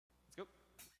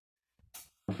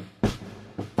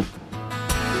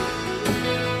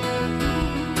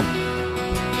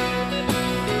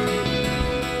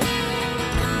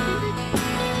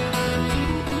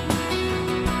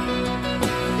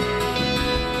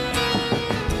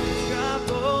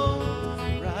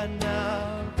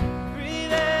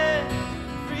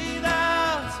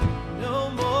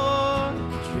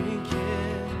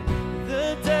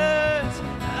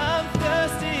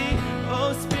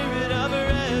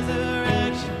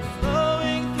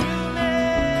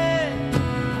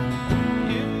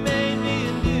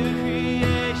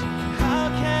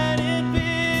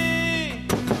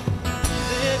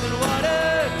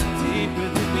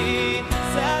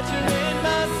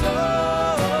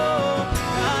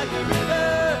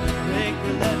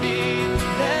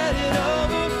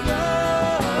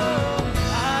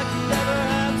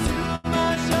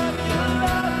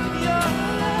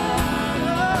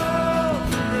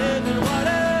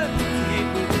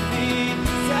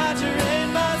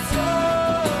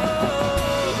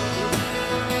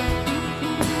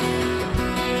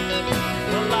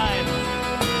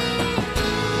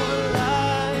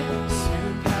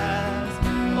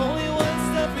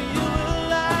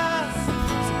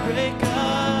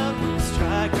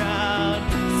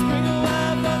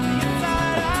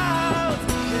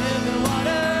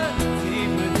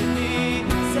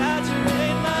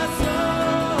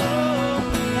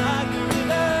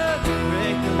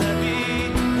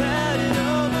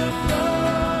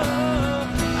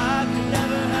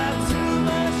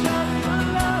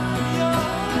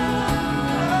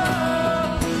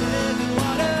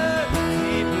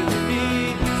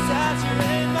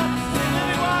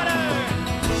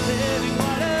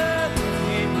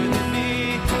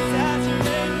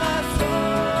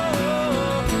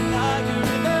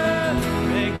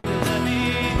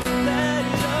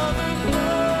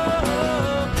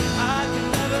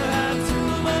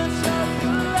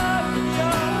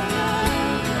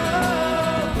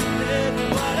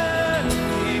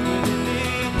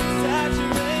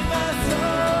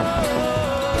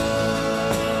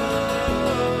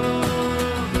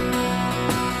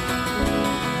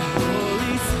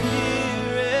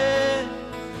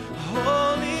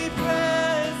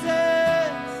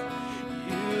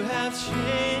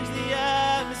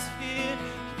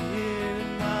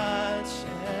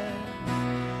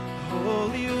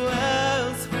holy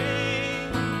wellspring.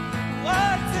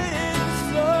 What's in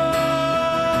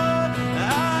store?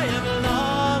 I am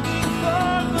longing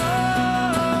for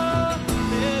more.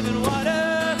 Living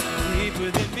water deep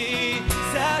within me,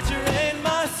 saturate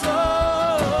my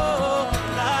soul.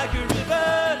 Like a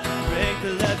river, break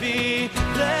the levee,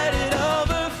 let it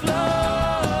overflow.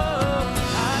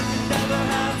 I can never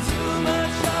have too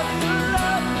much of your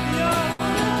love, your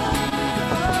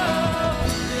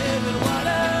living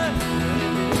water,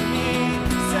 living in me,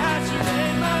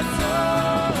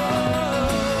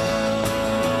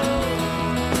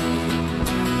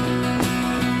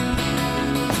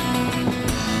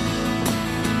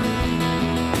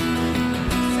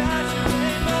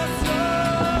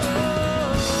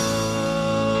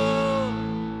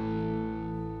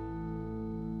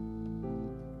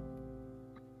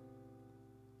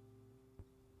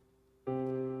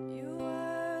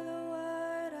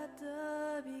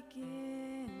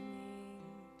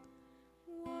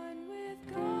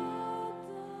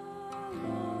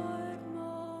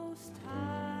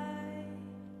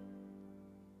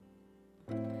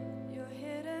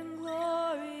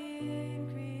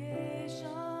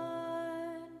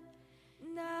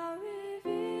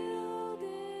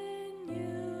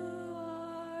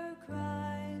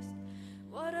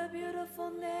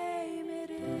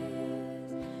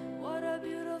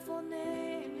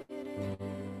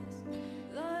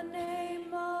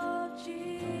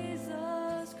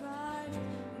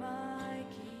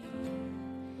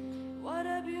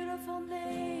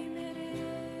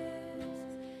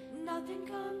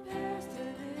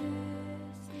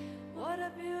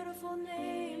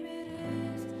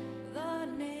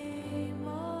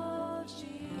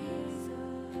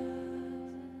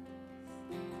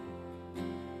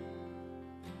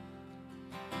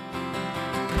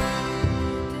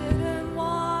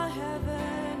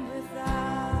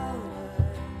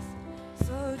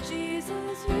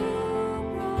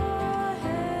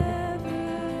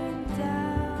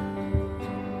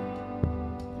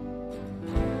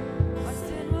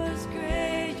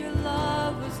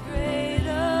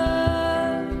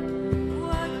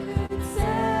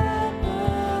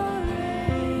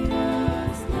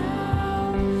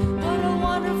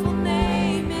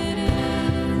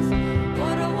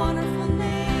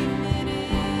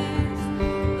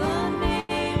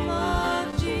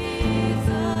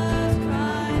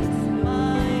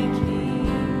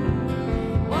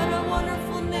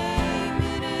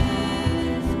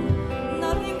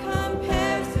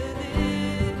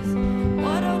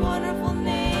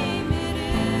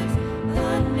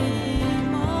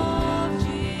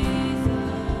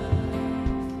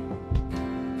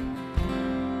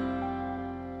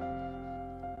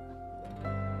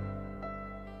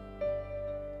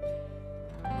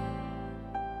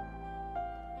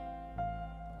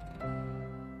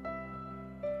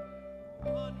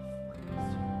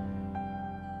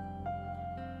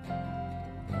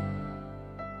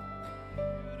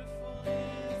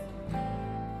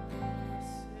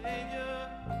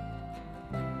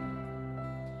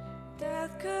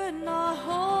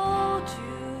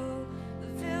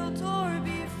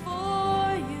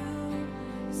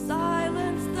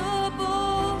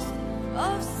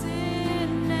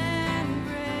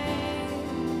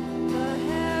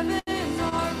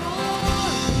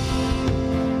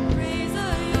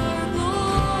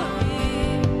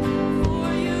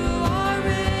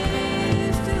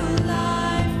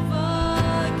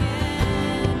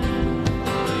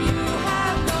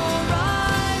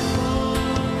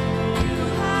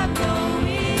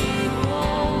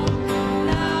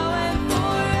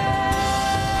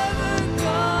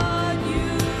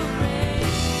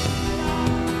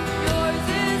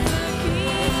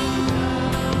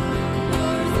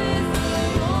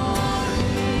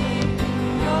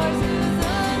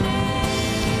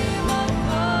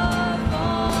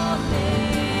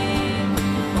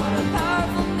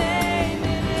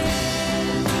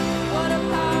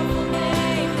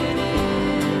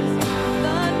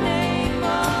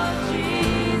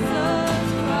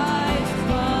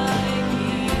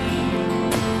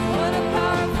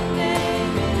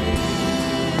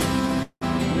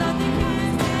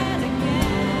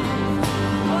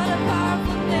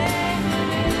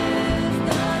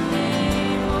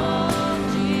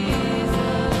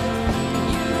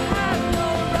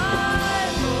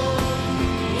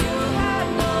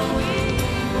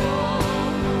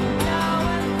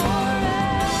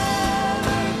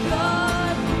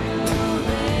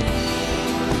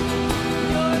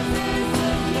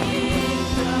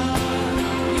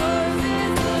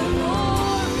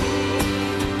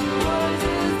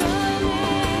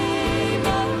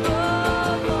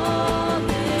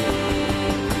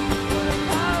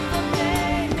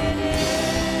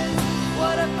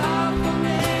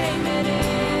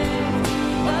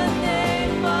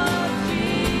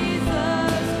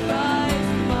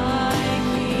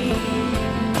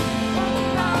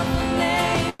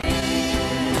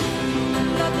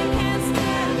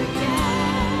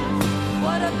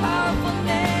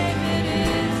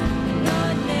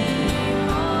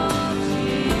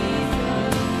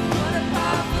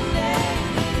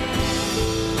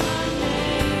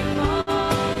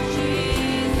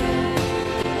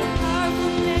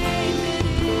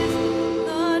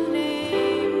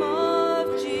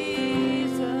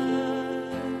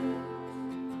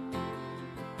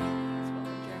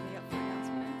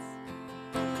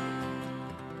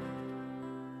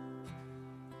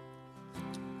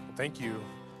 Thank you.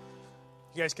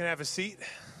 You guys can have a seat.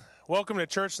 Welcome to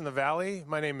Church in the Valley.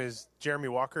 My name is Jeremy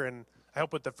Walker, and I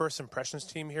help with the First Impressions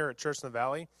team here at Church in the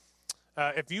Valley.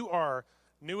 If you are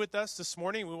new with us this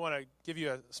morning, we want to give you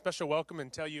a special welcome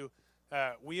and tell you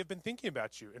we have been thinking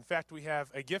about you. In fact, we have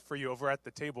a gift for you over at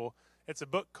the table. It's a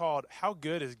book called How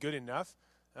Good is Good Enough?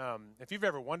 If you've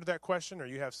ever wondered that question, or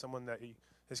you have someone that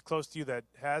is close to you that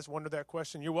has wondered that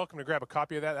question, you're welcome to grab a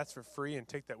copy of that. That's for free, and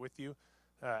take that with you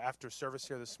after service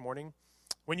here this morning.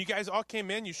 When you guys all came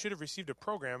in, you should have received a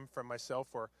program from myself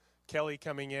or Kelly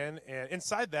coming in, and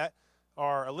inside that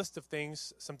are a list of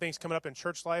things, some things coming up in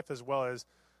church life, as well as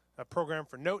a program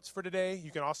for notes for today. You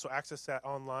can also access that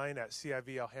online at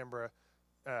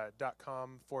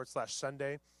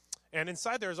civalhambra.com/Sunday. And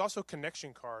inside there is also a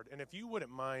connection card. And if you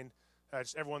wouldn't mind,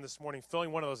 just everyone this morning,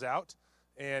 filling one of those out.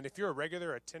 And if you're a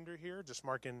regular attender here, just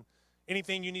marking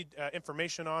anything you need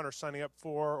information on or signing up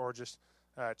for, or just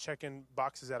check-in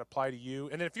boxes that apply to you.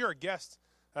 And then if you're a guest,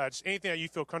 just anything that you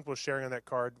feel comfortable sharing on that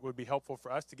card would be helpful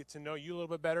for us to get to know you a little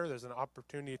bit better. There's an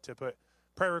opportunity to put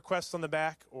prayer requests on the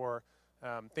back, or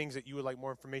things that you would like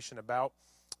more information about.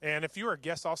 And if you're a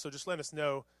guest also, just let us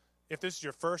know if this is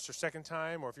your first or second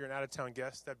time, or if you're an out-of-town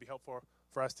guest. That'd be helpful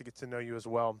for us to get to know you as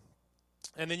well.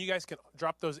 And then you guys can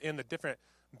drop those in the different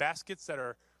baskets that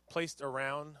are placed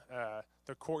around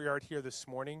the courtyard here this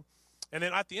morning. And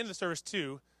then at the end of the service,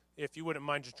 too, if you wouldn't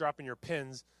mind just dropping your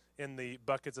pins in the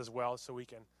buckets as well, so we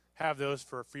can have those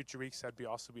for future weeks, that'd be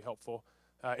also be helpful.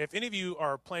 If any of you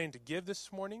are planning to give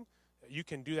this morning, you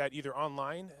can do that either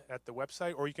online at the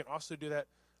website, or you can also do that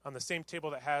on the same table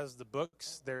that has the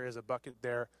books. There is a bucket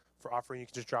there for offering. You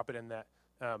can just drop it in that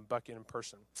bucket in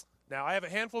person. Now, I have a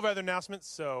handful of other announcements,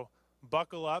 so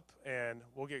buckle up and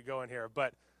we'll get going here.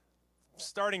 But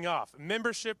starting off,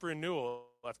 membership renewal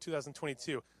of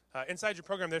 2022. Inside your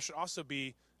program, there should also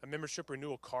be a membership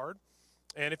renewal card.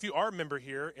 And if you are a member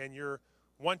here and you're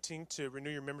wanting to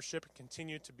renew your membership and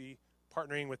continue to be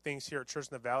partnering with things here at Church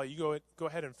in the Valley, you go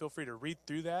ahead and feel free to read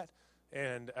through that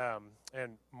and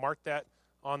mark that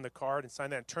on the card and sign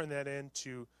that and turn that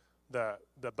into the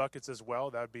buckets as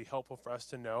well. That would be helpful for us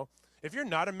to know. If you're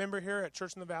not a member here at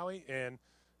Church in the Valley, and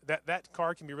that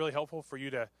card can be really helpful for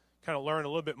you to kind of learn a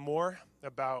little bit more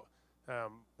about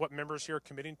what members here are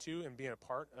committing to and being a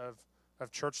part of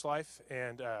church life.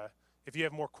 And if you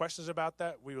have more questions about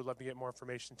that, we would love to get more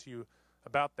information to you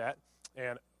about that.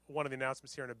 And one of the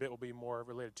announcements here in a bit will be more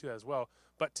related to that as well.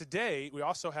 But today, we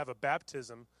also have a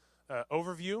baptism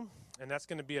overview, and that's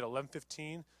going to be at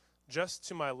 11:15, just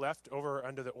to my left over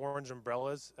under the orange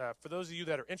umbrellas. For those of you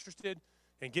that are interested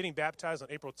in getting baptized on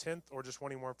April 10th, or just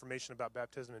wanting more information about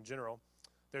baptism in general,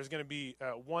 there's going to be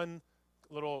one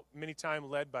little mini time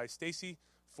led by Stacy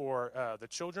for the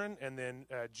children, and then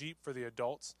Jeep for the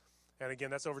adults. And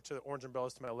again, that's over to the orange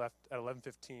umbrellas to my left at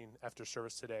 11:15 after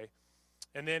service today.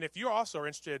 And then if you also are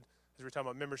interested, as we're talking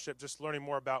about membership, just learning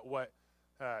more about what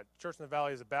Church in the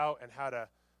Valley is about and how to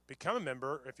become a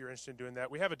member, if you're interested in doing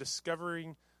that, we have a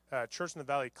Discovering Church in the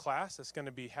Valley class that's going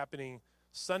to be happening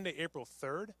Sunday, April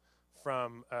 3rd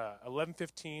from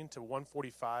 11:15 to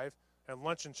 1:45. And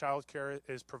lunch and childcare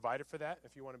is provided for that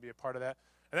if you want to be a part of that.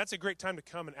 And that's a great time to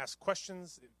come and ask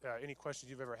questions, any questions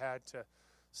you've ever had to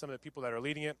some of the people that are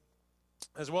leading it,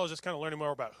 as well as just kind of learning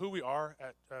more about who we are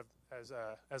as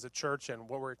a church and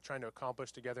what we're trying to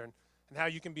accomplish together, and how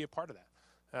you can be a part of that.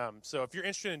 So if you're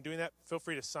interested in doing that, feel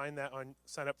free to sign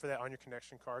up for that on your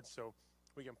connection card, so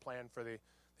we can plan for the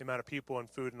amount of people and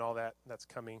food and all that's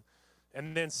coming.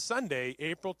 And then Sunday,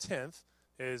 April 10th,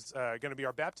 is going to be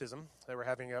our baptism that we're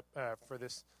having up for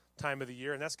this time of the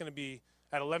year, and that's going to be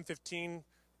at 11:15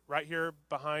 right here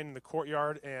behind the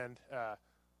courtyard. And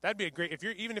that'd be a great,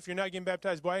 even if you're not getting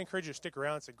baptized, boy, I encourage you to stick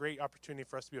around. It's a great opportunity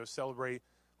for us to be able to celebrate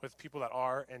with people that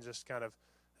are, and just kind of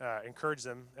encourage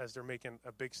them as they're making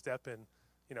a big step in,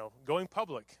 going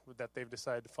public that they've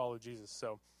decided to follow Jesus.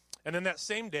 So, and then that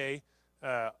same day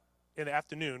in the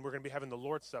afternoon, we're going to be having the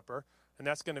Lord's Supper, and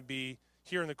that's going to be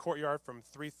here in the courtyard from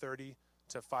 3:30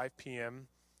 to 5 p.m.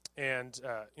 And,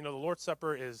 the Lord's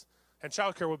Supper and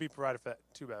childcare will be provided for that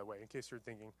too, by the way, in case you're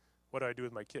thinking, what do I do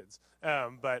with my kids?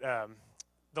 But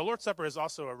the Lord's Supper is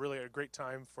also a great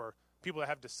time for people that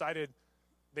have decided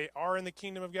they are in the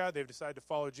kingdom of God. They've decided to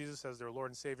follow Jesus as their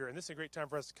Lord and Savior. And this is a great time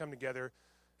for us to come together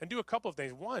and do a couple of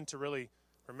things. One, to really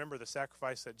remember the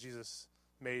sacrifice that Jesus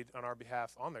made on our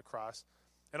behalf on the cross.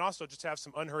 And also just have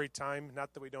some unhurried time,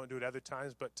 not that we don't do it other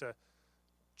times, but to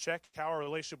check how our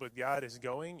relationship with God is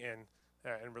going, and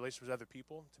in relation with other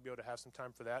people, to be able to have some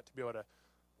time for that, to be able to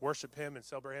worship Him and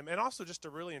celebrate Him, and also just to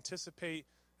really anticipate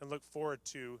and look forward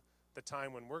to the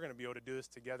time when we're going to be able to do this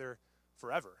together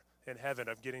forever in heaven,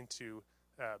 of getting to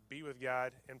be with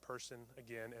God in person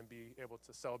again and be able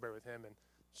to celebrate with him and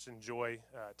just enjoy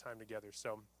time together.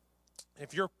 So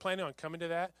if you're planning on coming to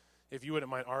that, if you wouldn't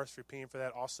mind RSVPing for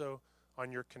that, also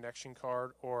on your connection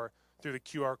card or through the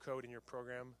QR code in your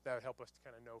program, that would help us to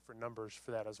kind of know for numbers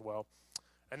for that as well.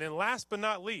 And then last but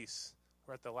not least,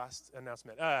 we're at the last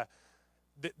announcement.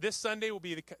 This Sunday will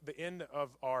be the end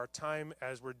of our time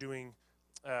as we're doing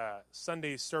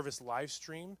Sunday service live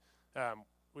stream.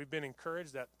 We've been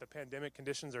encouraged that the pandemic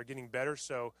conditions are getting better,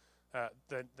 so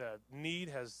the need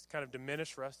has kind of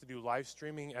diminished for us to do live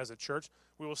streaming as a church.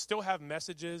 We will still have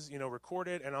messages,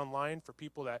 recorded and online for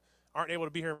people that aren't able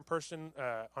to be here in person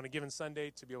on a given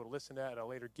Sunday to be able to listen to that at a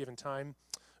later given time.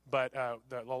 But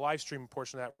the live stream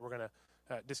portion of that we're going to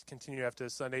discontinue after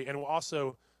this Sunday. And we'll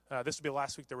also, this will be the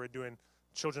last week that we're doing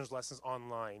children's lessons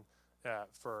online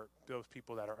for those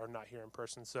people that are not here in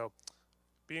person. So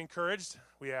be encouraged.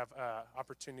 We have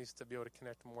opportunities to be able to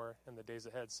connect more in the days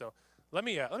ahead. So let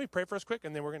me pray for us quick,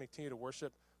 and then we're going to continue to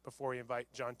worship before we invite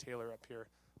John Taylor up here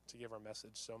to give our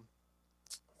message. So,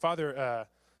 Father,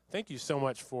 thank you so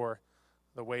much for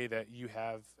the way that you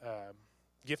have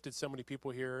gifted so many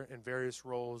people here in various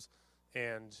roles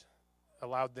and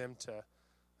allowed them to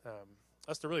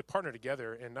us to really partner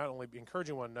together and not only be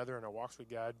encouraging one another in our walks with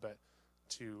God, but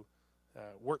to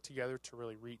work together to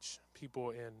really reach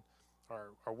people in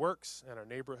our works and our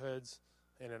neighborhoods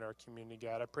and in our community.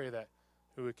 God, I pray that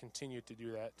we would continue to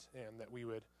do that and that we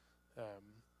would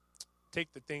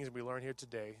take the things we learn here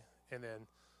today and then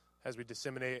as we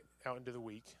disseminate out into the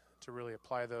week to really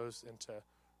apply those and to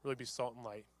really be salt and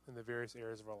light in the various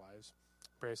areas of our lives.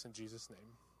 Pray this in Jesus'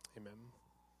 name. Amen.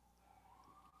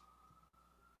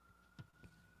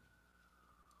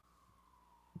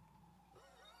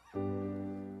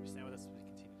 Stand with us as we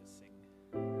continue to sing.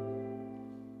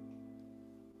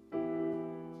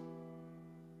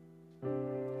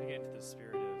 Get into the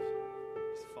spirit of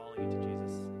just falling into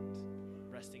Jesus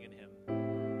and resting in him.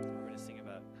 We're going to sing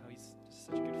about how he's just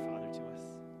such a good father to us,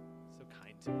 so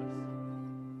kind to us.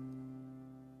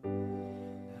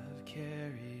 I've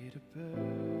carried a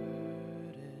burden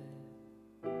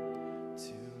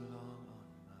too long on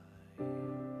my own.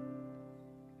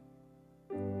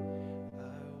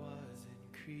 I wasn't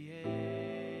created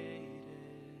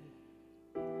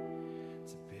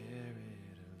to bear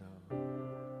it alone.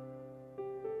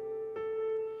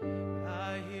 I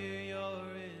hear your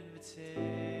invitation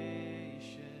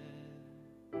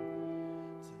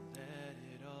to let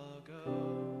it all go.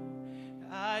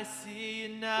 I see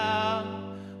it now,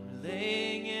 I'm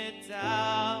laying it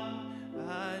down.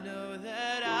 I know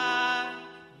that I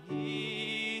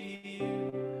need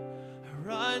you. I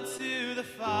run to the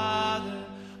Father,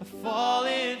 I fall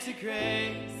into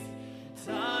grace.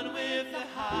 Done with the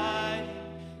hiding,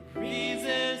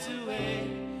 reason to wait.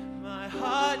 My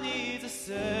heart needs a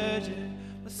surgeon,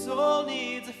 my soul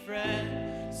needs a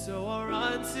friend. So I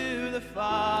run to the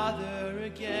Father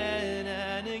again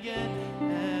and again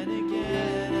and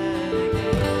again and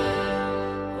again.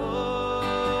 Oh,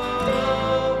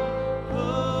 oh,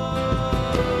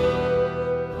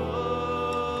 oh.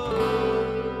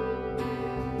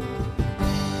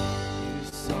 You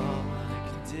saw my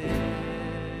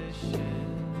condition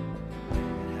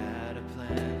and had a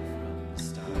plan from the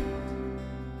start.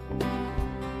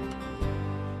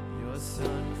 Your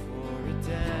Son for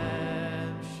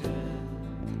redemption,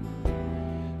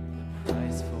 the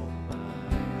price for my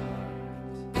heart.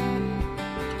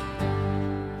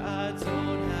 I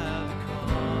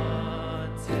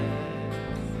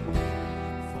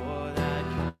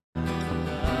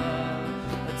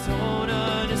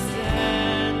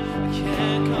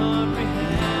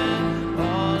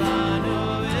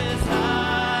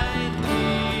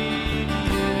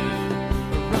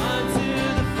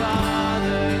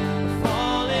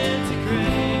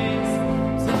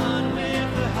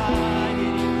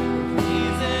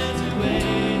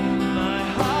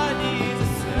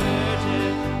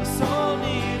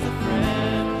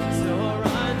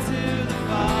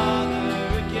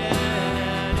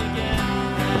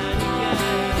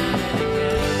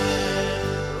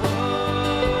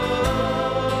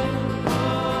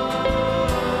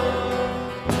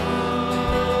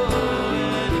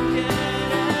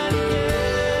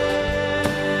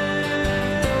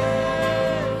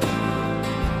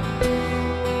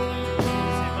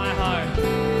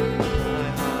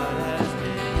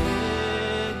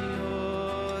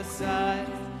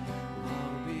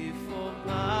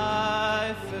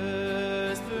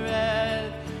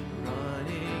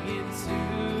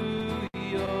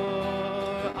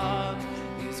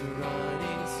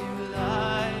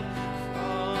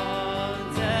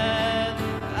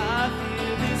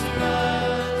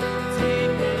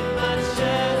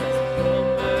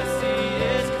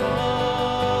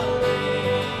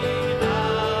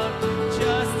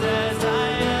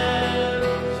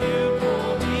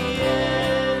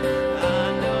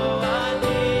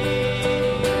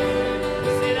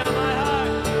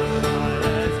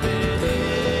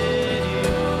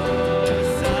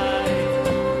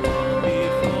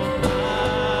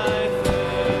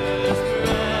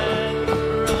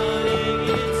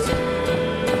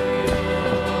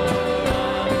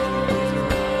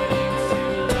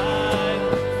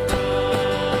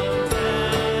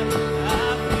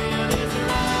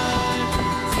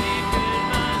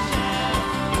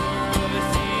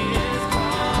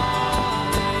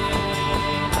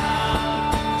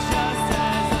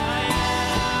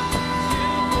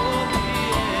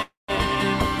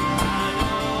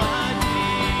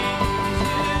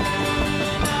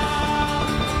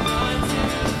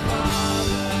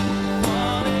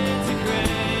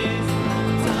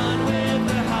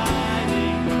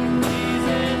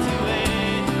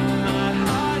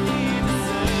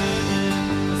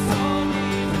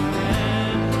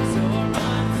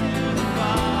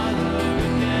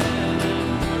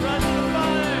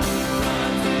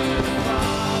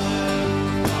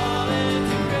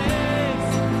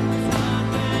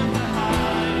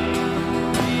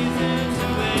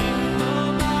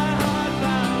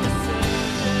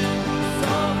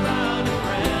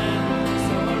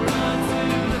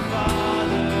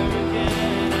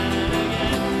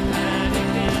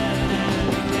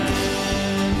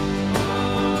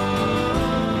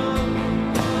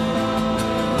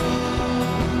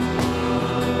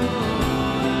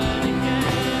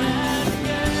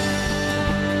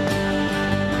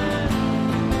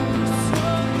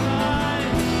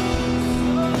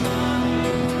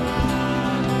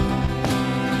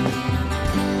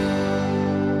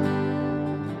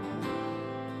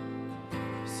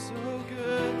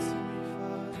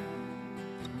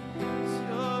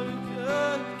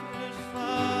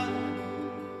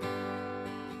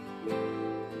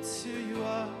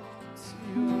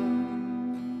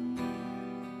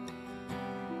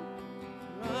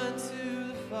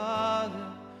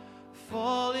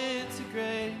fall into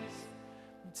grace.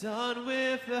 I'm done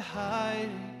with the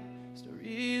hiding, there's no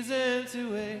reason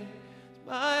to wait.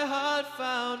 My heart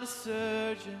found a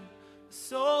surgeon, my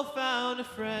soul found a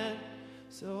friend.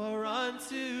 So I run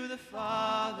to the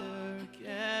Father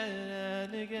again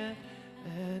and again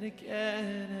and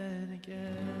again and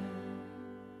again.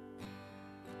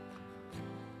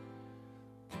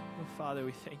 Oh, Father,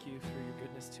 we thank you for your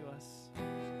goodness to us.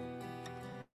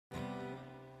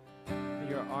 That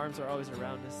your arms are always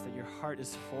around us, that your heart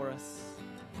is for us,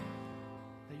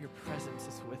 that your presence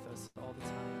is with us all the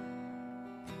time.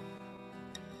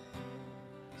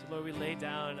 So, Lord, we lay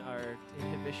down our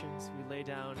inhibitions, we lay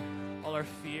down all our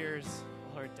fears,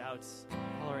 all our doubts,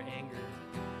 all our anger.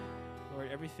 Lord,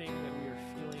 everything that we are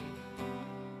feeling,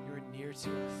 you are near to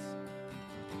us.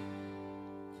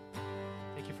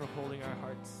 Thank you for holding our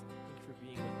hearts. Thank you for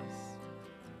being with us.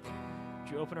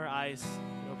 Would you open our eyes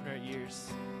and open our ears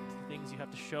to the things you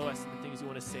have to show us and the things you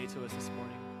want to say to us this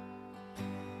morning?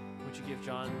 Would you give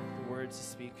John the words to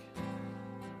speak?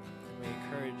 And may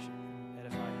encourage and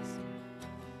edify us.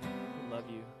 We love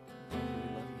you. We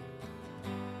love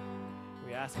you.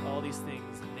 We ask all these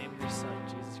things in the name of your Son,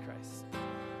 Jesus Christ.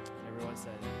 And everyone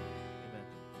said, amen.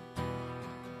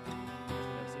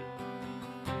 Have a seat.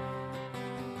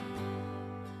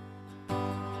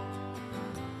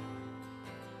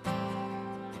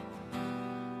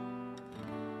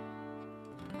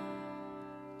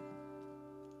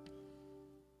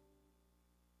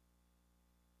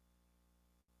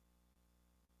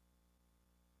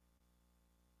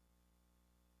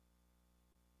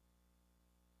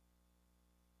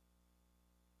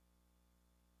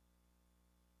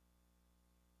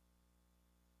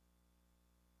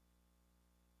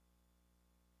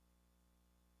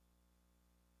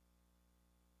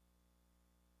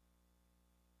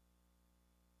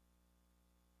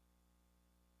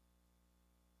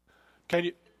 Can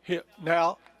you hear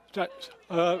now? Is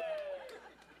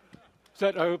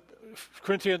that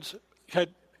Corinthians had?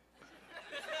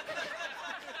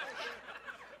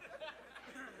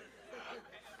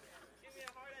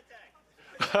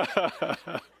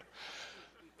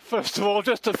 First of all,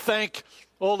 just to thank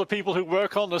all the people who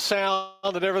work on the sound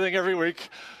and everything every week,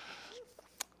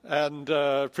 and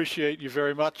appreciate you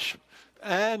very much.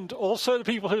 And also the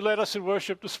people who led us in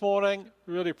worship this morning,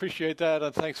 really appreciate that,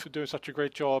 and thanks for doing such a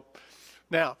great job.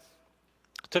 Now,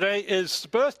 today is the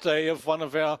birthday of one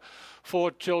of our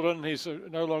 4 children. He's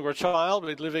no longer a child, but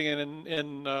he's living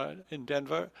in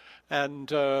Denver. And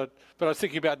but I was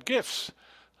thinking about gifts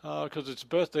because it's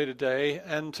birthday today.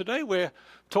 And today we're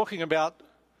talking about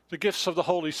the gifts of the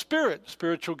Holy Spirit,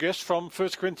 spiritual gifts from 1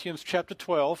 Corinthians chapter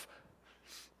 12.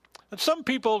 And some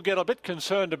people get a bit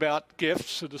concerned about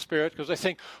gifts of the Spirit because they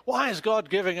think, why is God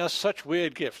giving us such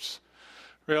weird gifts?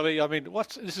 Really, I mean,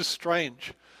 this is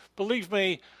strange. Believe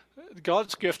me,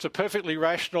 God's gifts are perfectly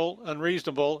rational and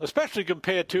reasonable, especially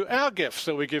compared to our gifts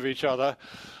that we give each other.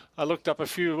 I looked up a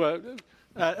few,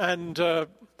 there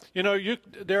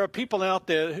are people out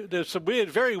there, there's some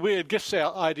very weird gifts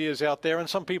ideas out there, and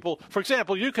some people, for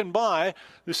example, you can buy,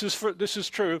 this is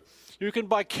true, you can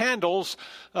buy candles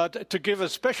to give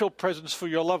as special presents for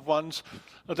your loved ones.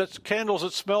 That's candles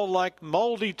that smell like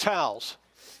moldy towels.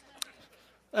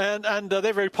 And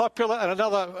they're very popular. And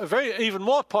even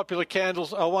more popular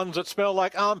candles are ones that smell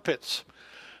like armpits.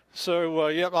 So,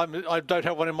 I don't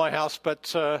have one in my house,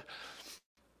 but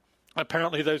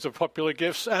apparently those are popular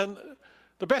gifts. And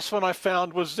the best one I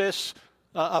found was this,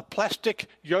 a plastic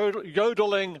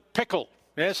yodeling pickle.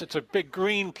 Yes, it's a big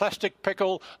green plastic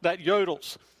pickle that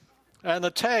yodels. And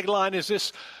the tagline is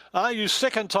this: are you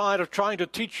sick and tired of trying to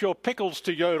teach your pickles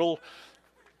to yodel?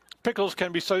 Pickles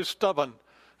can be so stubborn.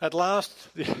 At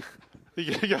last, the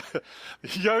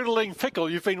yodeling pickle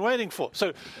you've been waiting for.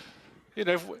 So,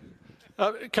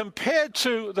 compared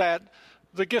to that,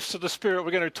 the gifts of the Spirit we're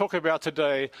going to talk about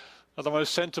today are the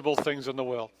most sensible things in the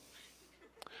world.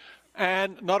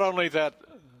 And not only that,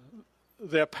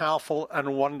 they're powerful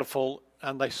and wonderful,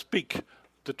 and they speak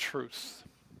the truth.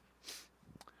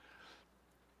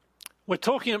 We're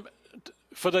talking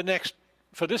for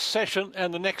this session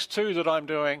and the next 2 that I'm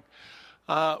doing.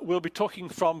 We'll be talking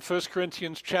from 1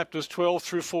 Corinthians chapters 12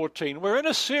 through 14. We're in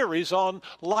a series on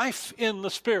life in the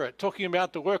Spirit, talking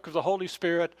about the work of the Holy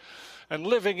Spirit and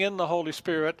living in the Holy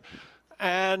Spirit.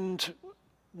 And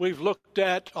we've looked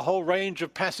at a whole range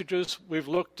of passages. We've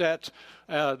looked at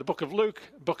the book of Luke,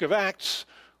 book of Acts.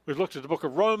 We've looked at the book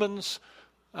of Romans.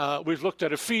 We've looked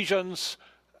at Ephesians.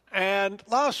 And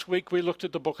last week we looked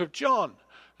at the book of John.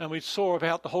 And we saw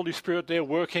about the Holy Spirit there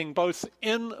working both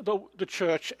in the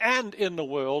church and in the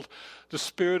world, the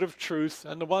Spirit of truth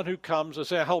and the one who comes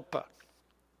as our helper.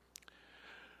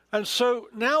 And so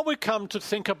now we come to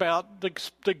think about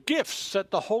the gifts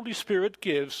that the Holy Spirit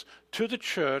gives to the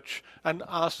church and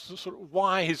ask sort of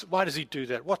why does he do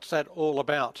that? What's that all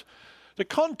about? The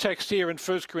context here in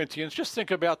 1 Corinthians, just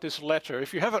think about this letter.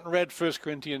 If you haven't read 1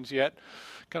 Corinthians yet,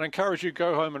 can I encourage you to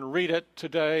go home and read it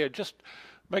today and just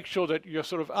make sure that you're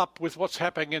sort of up with what's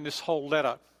happening in this whole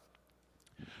letter.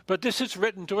 But this is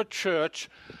written to a church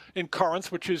in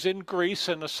Corinth, which is in Greece,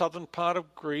 in the southern part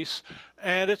of Greece,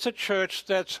 and it's a church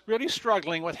that's really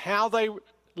struggling with how they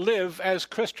live as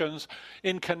Christians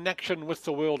in connection with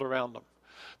the world around them.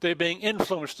 They're being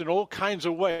influenced in all kinds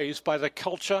of ways by the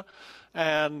culture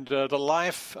and the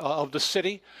life of the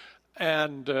city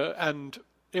and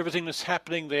everything that's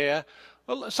happening there.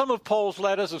 Well, some of Paul's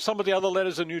letters and some of the other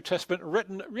letters in the New Testament are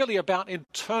written really about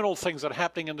internal things that are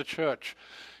happening in the church.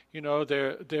 You know,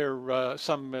 they're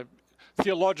some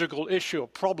theological issue or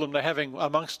problem they're having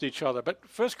amongst each other. But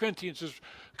 1 Corinthians has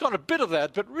got a bit of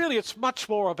that, but really it's much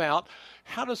more about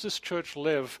how does this church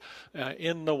live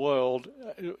in the world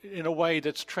in a way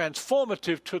that's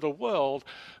transformative to the world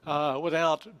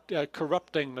without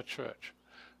corrupting the church.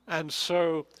 And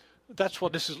so that's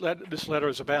what this letter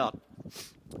is about.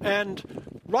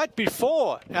 And right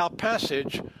before our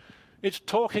passage, it's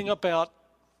talking about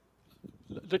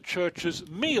the church's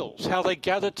meals, how they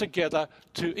gather together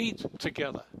to eat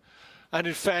together. And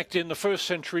in fact, in the first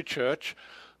century church,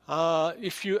 a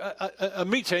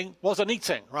meeting was an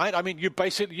eating, right? I mean, you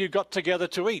got together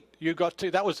to eat.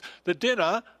 That was the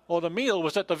dinner or the meal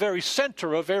was at the very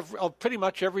center of pretty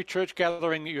much every church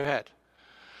gathering that you had.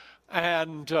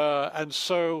 And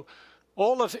so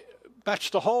that's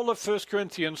the whole of 1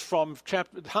 Corinthians from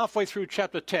halfway through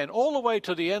chapter 10, all the way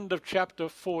to the end of chapter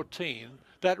 14.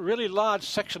 That really large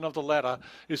section of the letter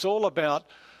is all about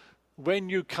when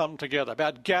you come together,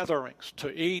 about gatherings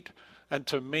to eat and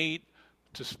to meet,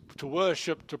 to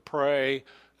worship, to pray,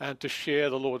 and to share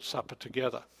the Lord's Supper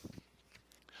together.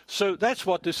 So that's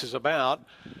what this is about.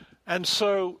 And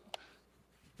so,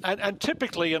 and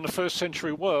typically in the first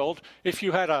century world, if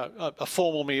you had a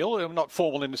formal meal, not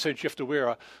formal in the sense you have to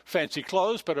wear fancy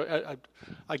clothes, but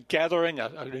a gathering,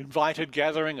 an invited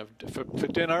gathering for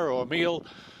dinner or a meal,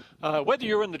 whether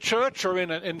you're in the church or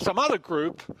in some other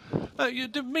group,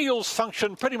 the meals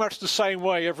function pretty much the same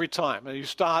way every time. You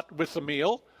start with the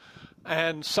meal,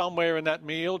 and somewhere in that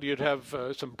meal you'd have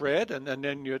some bread, and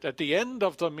then at the end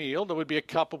of the meal there would be a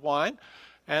cup of wine,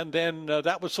 and then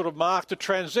that would sort of mark the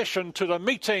transition to the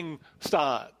meeting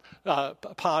part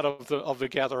of the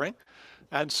gathering.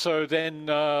 And so then,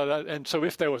 so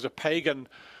if there was a pagan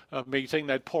meeting,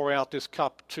 they'd pour out this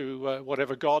cup to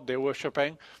whatever god they're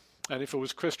worshipping. And if it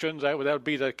was Christians, that would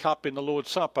be the cup in the Lord's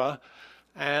Supper.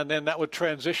 And then that would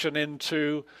transition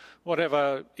into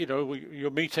whatever,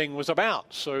 your meeting was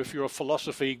about. So if you're a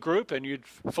philosophy group and you'd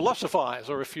philosophize,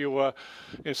 or if you were,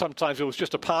 sometimes it was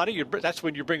just a party, that's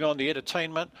when you bring on the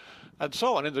entertainment and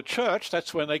so on. In the church,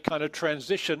 that's when they kind of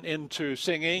transition into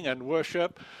singing and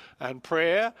worship and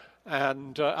prayer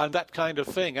and that kind of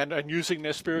thing, and using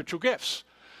their spiritual gifts.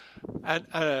 And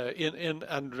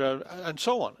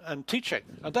so on, and teaching.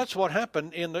 And that's what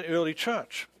happened in the early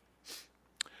church.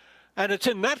 And it's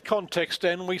in that context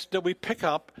then that we pick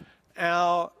up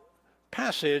our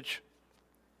passage.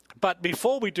 But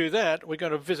before we do that, we're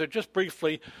going to visit just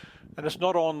briefly, and it's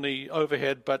not on the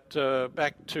overhead, but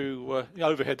back to the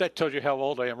overhead. That tells you how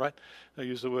old I am, right? I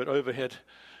use the word overhead.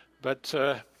 But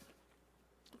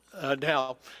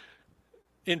now,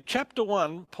 in chapter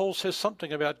 1, Paul says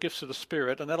something about gifts of the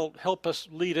Spirit, and that'll help us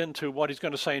lead into what he's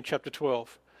going to say in chapter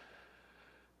 12.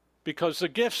 Because the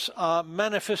gifts are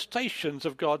manifestations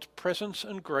of God's presence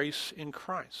and grace in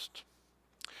Christ.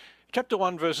 Chapter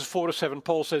 1, verses 4 to 7,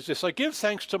 Paul says this: I give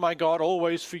thanks to my God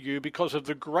always for you because of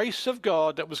the grace of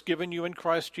God that was given you in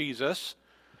Christ Jesus.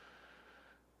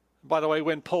 By the way,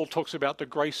 when Paul talks about the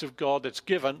grace of God that's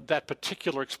given, that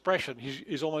particular expression,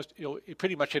 he's almost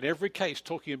pretty much in every case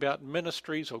talking about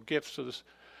ministries or gifts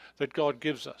that God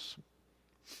gives us.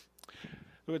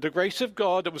 The grace of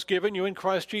God that was given you in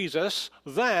Christ Jesus,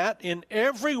 that in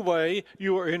every way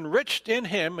you are enriched in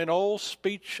him in all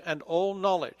speech and all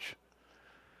knowledge,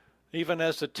 even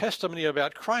as the testimony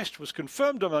about Christ was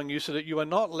confirmed among you, so that you are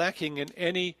not lacking in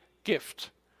any gift,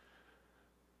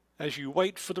 as you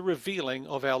wait for the revealing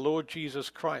of our Lord Jesus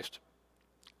Christ.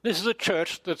 This is a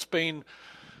church that's been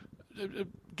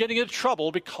getting into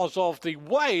trouble because of the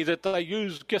way that they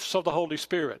use gifts of the Holy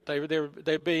Spirit.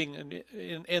 They're being,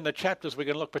 in the chapters we're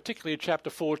going to look, particularly in chapter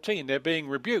 14, they're being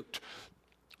rebuked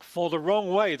for the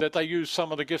wrong way that they use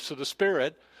some of the gifts of the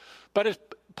Spirit. But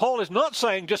Paul is not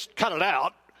saying just cut it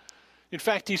out. In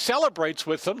fact, he celebrates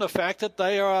with them the fact that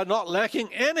they are not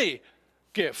lacking any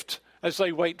gift as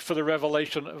they wait for the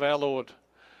revelation of our Lord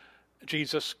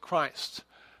Jesus Christ.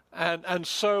 And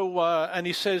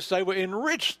he says they were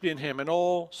enriched in him in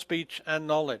all speech and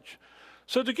knowledge.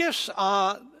 So the gifts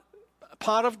are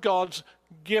part of God's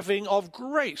giving of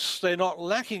grace. They're not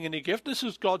lacking any gift. This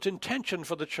is God's intention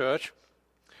for the church.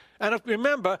 And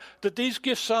remember that these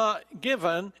gifts are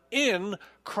given in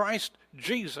Christ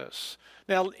Jesus.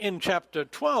 Now, in chapter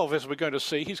 12, as we're going to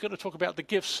see, he's going to talk about the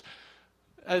gifts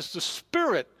as the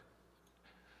Spirit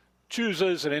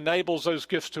chooses and enables those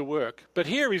gifts to work. But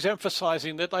here he's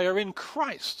emphasizing that they are in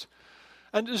Christ.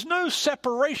 And there's no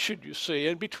separation, you see,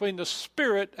 in between the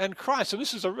Spirit and Christ. And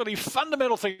this is a really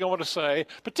fundamental thing I want to say,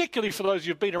 particularly for those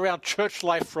who've been around church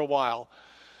life for a while.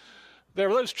 There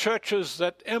are those churches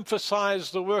that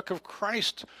emphasize the work of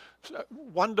Christ,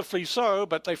 wonderfully so,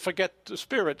 but they forget the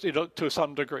Spirit, to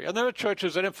some degree. And there are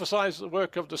churches that emphasize the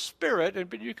work of the Spirit,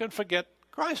 but you can forget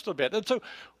Christ a bit. And so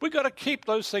we've got to keep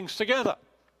those things together.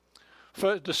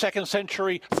 For the 2nd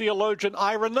century theologian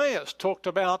Irenaeus talked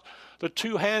about the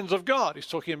two hands of God. He's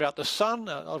talking about the Son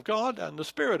of God and the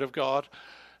Spirit of God,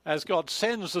 as God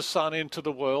sends the Son into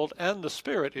the world and the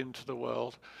Spirit into the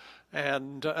world.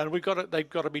 And they've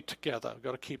got to be together. We've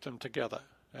got to keep them together,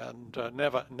 and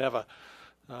never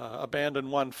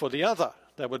abandon one for the other.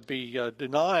 That would be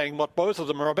denying what both of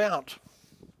them are about.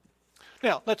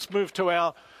 Now, let's move to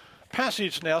our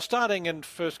passage now, starting in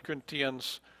 1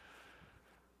 Corinthians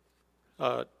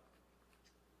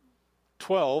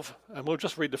 12, and we'll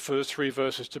just read the first 3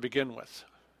 verses to begin with.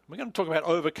 We're going to talk about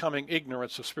overcoming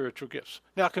ignorance of spiritual gifts.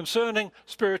 Now, concerning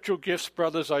spiritual gifts,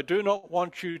 brothers, I do not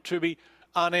want you to be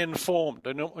uninformed.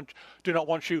 I do not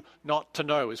want you not to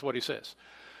know, is what he says.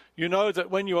 You know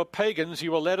that when you were pagans,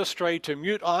 you were led astray to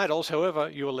mute idols, however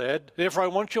you were led. Therefore, I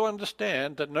want you to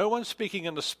understand that no one speaking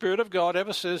in the Spirit of God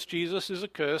ever says Jesus is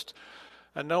accursed,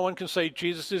 and no one can say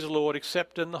Jesus is Lord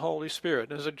except in the Holy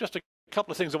Spirit. And there's just a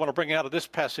couple of things I want to bring out of this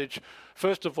passage.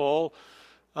 First of all,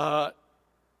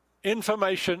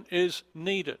 information is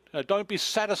needed. Don't be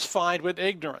satisfied with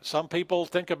ignorance. Some people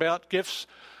think about gifts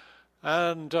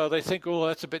and they think, oh,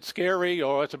 that's a bit scary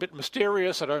or it's a bit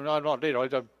mysterious. I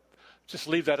don't just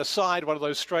leave that aside, one of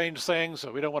those strange things.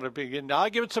 We don't want to be in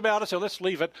arguments about it, so let's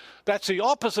leave it. That's the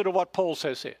opposite of what Paul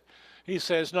says here. He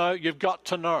says, no, you've got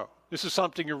to know. This is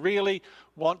something you really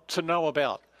want to know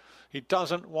about. He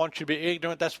doesn't want you to be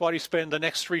ignorant. That's why he spent the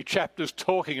next 3 chapters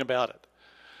talking about it.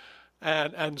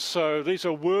 And so these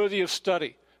are worthy of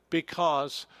study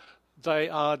because they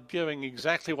are doing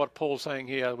exactly what Paul's saying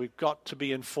here. We've got to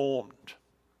be informed.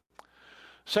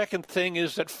 Second thing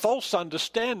is that false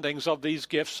understandings of these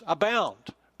gifts abound.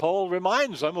 Paul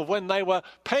reminds them of when they were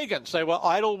pagans. They were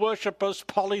idol worshippers,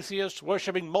 polytheists,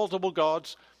 worshipping multiple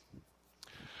gods.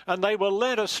 And they were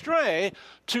led astray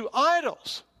to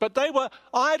idols. But they were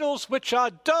idols which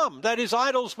are dumb. That is,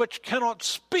 idols which cannot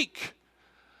speak.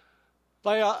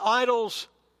 They are idols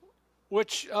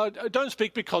which don't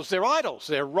speak because they're idols.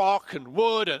 They're rock and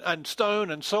wood and stone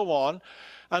and so on.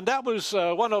 And that was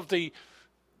one of the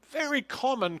very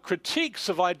common critiques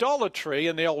of idolatry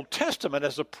in the Old Testament,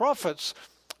 as the prophets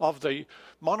of the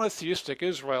monotheistic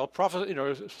Israel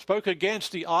spoke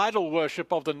against the idol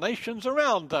worship of the nations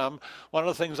around them. One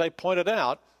of the things they pointed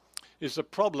out is the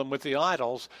problem with the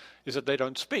idols is that they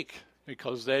don't speak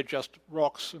because they're just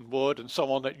rocks and wood and so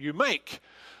on that you make.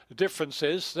 The difference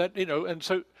is that, and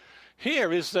so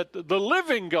here is that the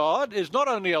living God is not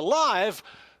only alive,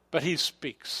 but he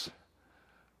speaks.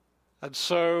 And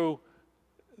so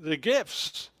the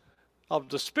gifts of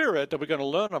the Spirit that we're going to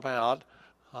learn about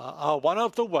are one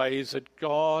of the ways that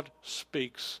God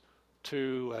speaks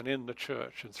to and in the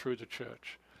church and through the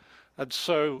church. And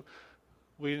so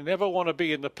we never want to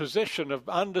be in the position of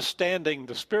understanding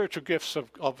the spiritual gifts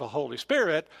of the Holy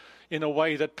Spirit in a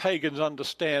way that pagans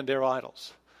understand their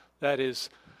idols. That is,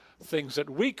 things that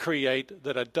we create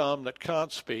that are dumb, that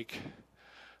can't speak,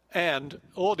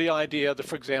 or the idea that,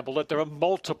 for example, that there are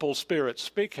multiple spirits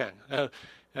speaking.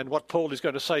 And what Paul is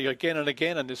going to say again and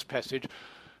again in this passage,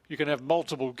 you can have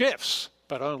multiple gifts,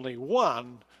 but only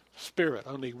one Spirit,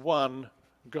 only one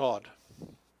God.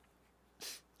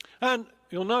 And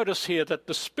you'll notice here that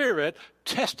the Spirit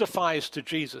testifies to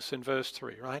Jesus in verse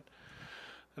 3, right?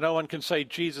 No one can say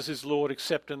Jesus is Lord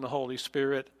except in the Holy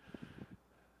Spirit.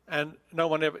 And no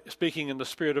one ever speaking in the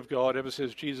Spirit of God ever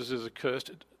says Jesus is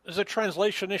accursed. Is a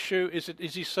translation issue?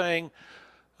 Is he saying,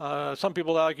 some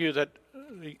people argue that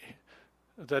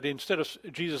instead of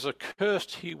Jesus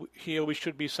accursed, here we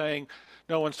should be saying,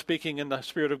 no one speaking in the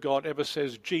Spirit of God ever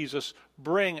says, Jesus,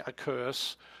 bring a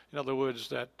curse. In other words,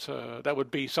 that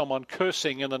would be someone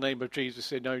cursing in the name of Jesus.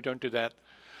 Say, no, don't do that.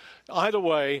 Either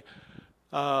way,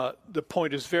 the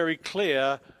point is very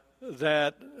clear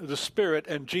that the Spirit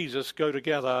and Jesus go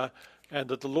together, and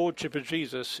that the Lordship of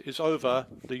Jesus is over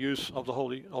the use of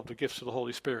the gifts of the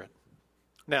Holy Spirit.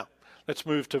 Now, let's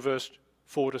move to verse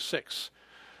 4 to 6.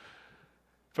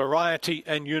 Variety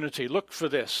and unity. Look for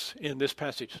this in this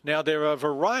passage. Now, there are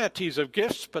varieties of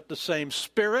gifts, but the same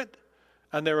Spirit.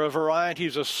 And there are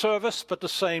varieties of service, but the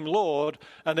same Lord.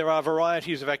 And there are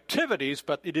varieties of activities,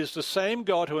 but it is the same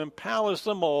God who empowers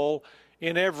them all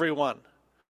in everyone.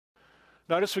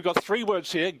 Notice we've got three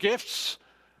words here: gifts,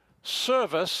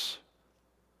 service,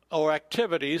 or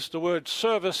activities. The word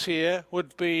service here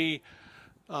would be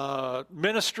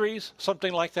ministries,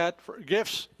 something like that.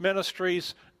 Gifts,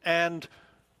 ministries, and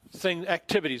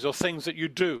activities or things that you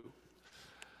do.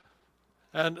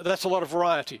 And that's a lot of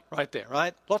variety right there,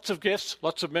 right? Lots of gifts,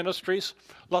 lots of ministries,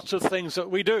 lots of things that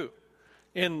we do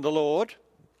in the Lord.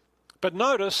 But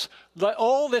notice that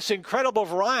all this incredible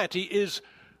variety is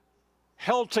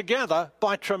held together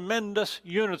by tremendous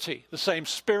unity. The same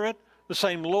Spirit, the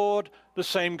same Lord, the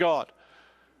same God.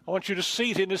 I want you to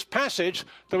see it in this passage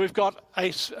that we've got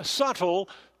a subtle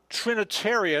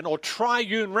Trinitarian or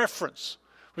triune reference.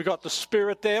 We've got the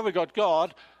Spirit there, we've got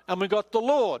God, and we've got the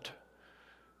Lord.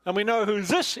 And we know who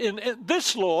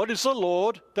this Lord is, the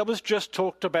Lord that was just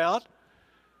talked about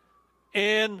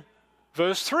in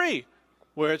verse 3,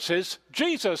 where it says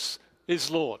Jesus is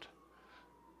Lord.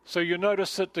 So you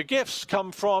notice that the gifts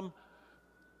come from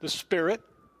the Spirit,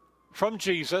 from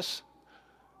Jesus,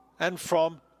 and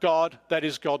from God, that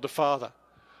is God the Father.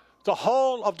 The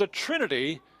whole of the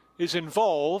Trinity is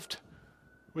involved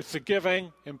with the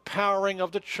giving, empowering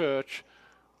of the church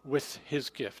with his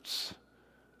gifts.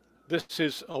 This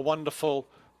is a wonderful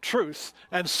truth,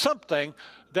 and something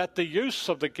that the use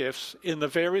of the gifts in the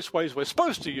various ways we're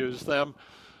supposed to use them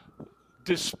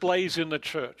displays in the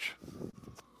church.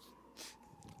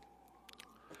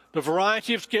 The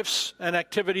variety of gifts and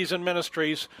activities and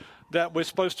ministries that we're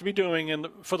supposed to be doing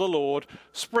for the Lord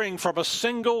spring from a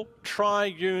single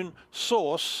triune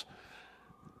source,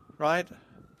 right?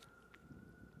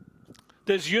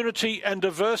 There's unity and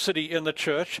diversity in the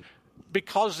church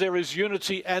because there is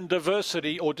unity and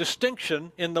diversity or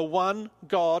distinction in the one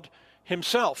God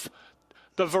himself.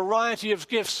 The variety of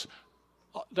gifts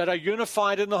that are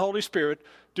unified in the Holy Spirit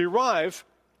derive,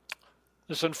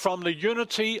 listen, from the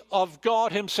unity of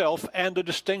God himself and the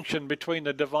distinction between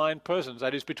the divine persons,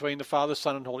 that is, between the Father,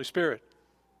 Son, and Holy Spirit.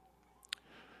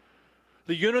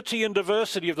 The unity and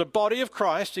diversity of the body of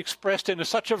Christ, expressed in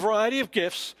such a variety of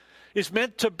gifts, is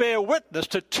meant to bear witness,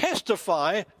 to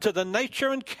testify to the nature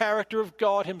and character of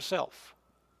God himself.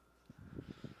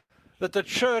 That the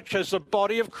church as the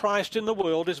body of Christ in the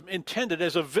world is intended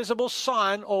as a visible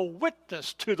sign or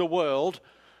witness to the world.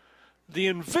 The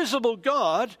invisible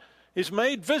God is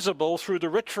made visible through the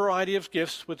rich variety of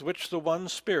gifts with which the one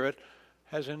Spirit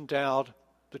has endowed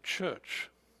the church.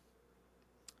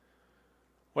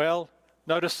 Well,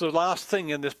 notice the last thing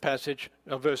in this passage,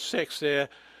 verse 6 there,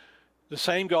 the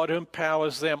same God who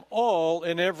empowers them all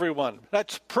in everyone.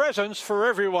 That's presents for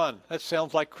everyone. That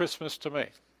sounds like Christmas to me,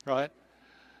 right?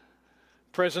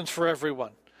 Presents for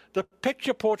everyone. The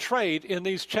picture portrayed in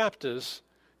these chapters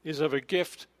is of a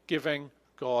gift-giving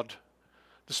God.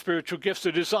 The spiritual gifts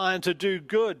are designed to do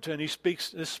good, and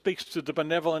this speaks to the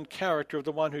benevolent character of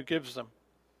the one who gives them.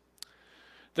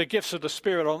 The gifts of the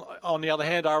Spirit, on the other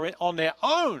hand, are on their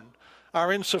own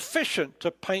are insufficient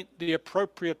to paint the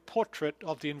appropriate portrait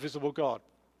of the invisible God,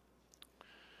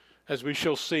 as we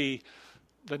shall see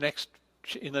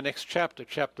in the next chapter,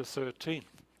 chapter 13.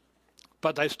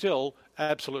 But they're still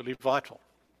absolutely vital.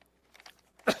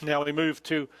 Now we move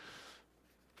to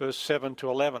verse 7 to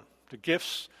 11. The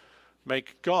gifts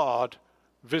make God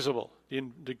visible.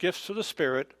 The gifts of the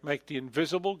Spirit make the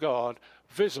invisible God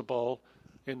visible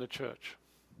in the church.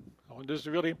 This is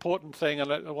a really important thing,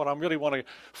 and what I really want to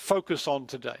focus on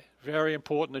today. Very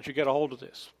important that you get a hold of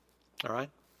this. All right?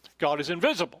 God is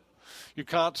invisible. You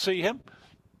can't see him.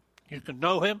 You can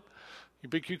know him,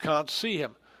 but you can't see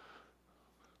him.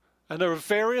 And there are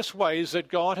various ways that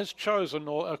God has chosen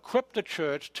or equipped the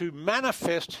church to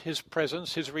manifest his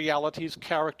presence, his reality, his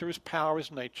character, his power,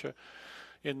 his nature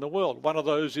in the world. One of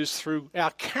those is through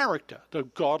our character, the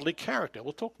godly character.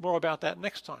 We'll talk more about that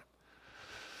next time.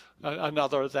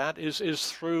 Another of that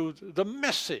is through the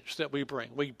message that we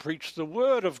bring. We preach the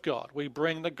word of God. We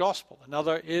bring the gospel.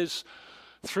 Another is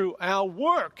through our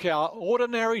work, our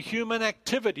ordinary human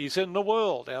activities in the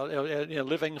world, our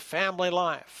living family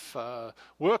life,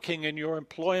 working in your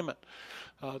employment,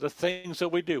 the things that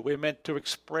we do. We're meant to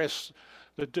express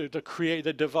the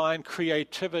divine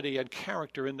creativity and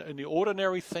character in the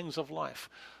ordinary things of life.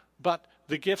 But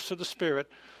the gifts of the Spirit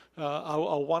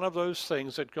are one of those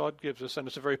things that God gives us, and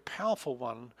it's a very powerful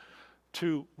one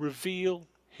to reveal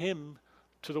him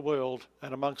to the world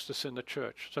and amongst us in the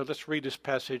church. So let's read this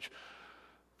passage,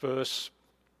 verse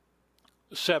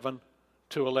 7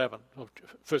 to 11 of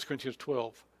 1 Corinthians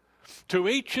 12. To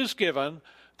each is given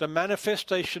the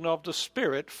manifestation of the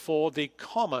Spirit for the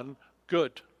common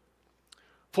good.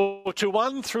 For to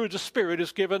one through the Spirit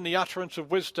is given the utterance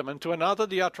of wisdom, and to another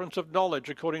the utterance of knowledge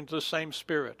according to the same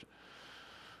Spirit.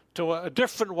 To a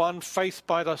different one faith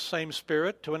by the same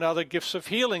Spirit, to another gifts of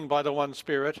healing by the one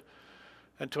Spirit,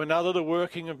 and to another the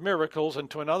working of miracles, and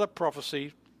to another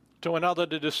prophecy, to another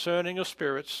the discerning of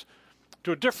spirits,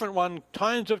 to a different one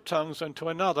kinds of tongues, and to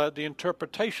another the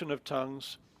interpretation of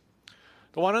tongues.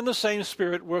 The one and the same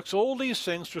Spirit works all these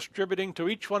things, distributing to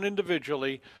each one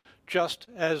individually, just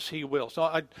as he wills. So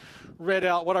what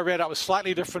I read out was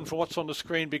slightly different from what's on the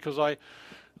screen, because I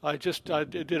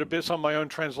did a bit some of my own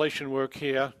translation work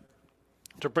here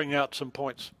to bring out some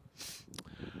points.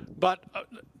 But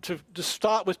to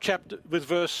start with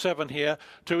verse 7 here,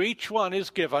 to each one is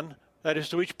given, that is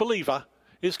to each believer,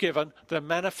 is given the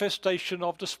manifestation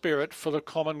of the Spirit for the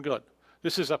common good.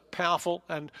 This is a powerful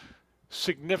and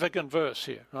significant verse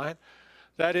here, right?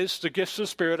 That is, the gifts of the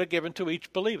Spirit are given to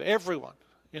each believer. Everyone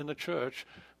in the church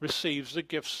receives the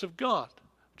gifts of God.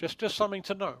 Just something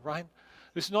to know, right?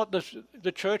 It's not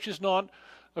the church is not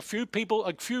a few people,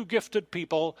 a few gifted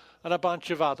people, and a bunch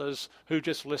of others who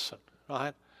just listen,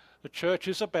 right? The church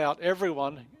is about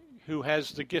everyone who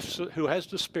has the gifts, who has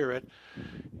the Spirit,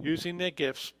 using their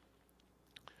gifts.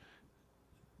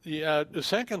 The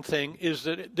second thing is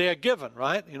that they're given,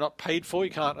 right? You're not paid for,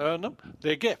 you can't earn them.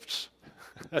 They're gifts.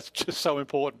 That's just so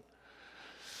important,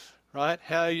 right?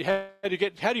 How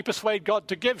do you persuade God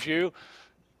to give you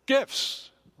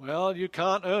gifts? Well, you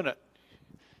can't earn it.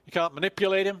 You can't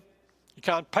manipulate him. You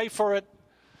can't pay for it.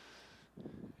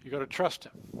 You've got to trust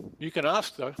him. You can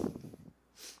ask, though.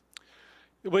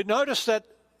 We notice that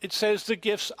it says the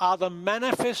gifts are the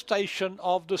manifestation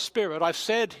of the Spirit. I've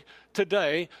said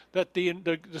today that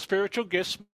the spiritual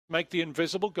gifts make the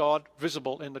invisible God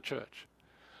visible in the church.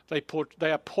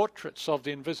 They are portraits of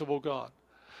the invisible God.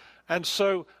 And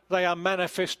so they are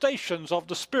manifestations of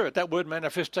the Spirit. That word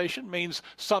manifestation means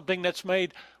something that's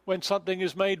made, when something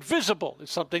is made visible.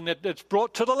 It's something that's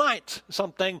brought to the light,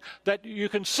 something that you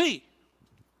can see.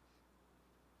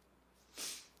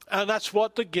 And that's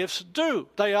what the gifts do.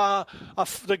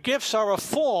 The gifts are a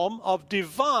form of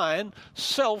divine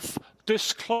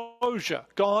self-disclosure.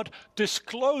 God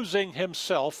disclosing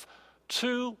himself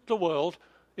to the world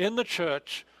in the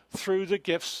church through the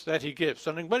gifts that he gives.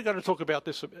 And we're going to talk about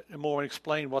this a bit more and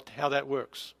explain how that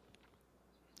works.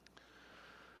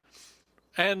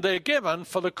 And they're given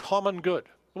for the common good.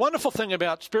 The wonderful thing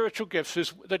about spiritual gifts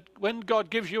is that when God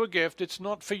gives you a gift, it's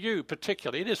not for you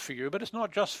particularly. It is for you, but it's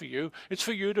not just for you. It's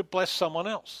for you to bless someone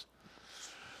else.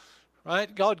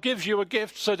 Right? God gives you a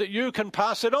gift so that you can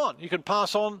pass it on. You can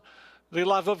pass on the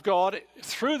love of God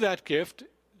through that gift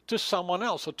to someone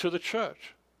else or to the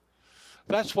church.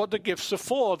 That's what the gifts are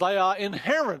for. They are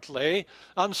inherently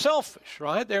unselfish,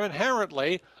 right? They're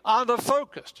inherently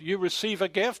other-focused. You receive a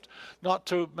gift not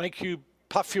to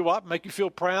puff you up, make you feel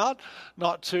proud,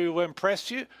 not to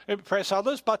impress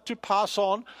others, but to pass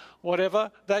on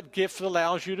whatever that gift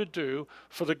allows you to do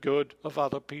for the good of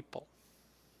other people.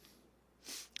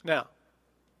 Now,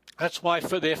 that's why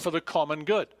they're for the common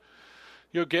good.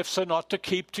 Your gifts are not to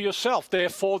keep to yourself. They're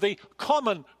for the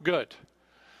common good.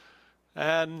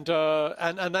 And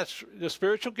that's, the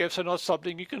spiritual gifts are not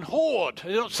something you can hoard.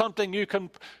 They're not something you can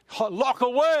lock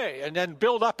away and then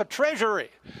build up a treasury.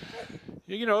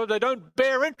 You know, they don't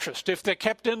bear interest if they're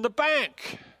kept in the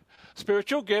bank.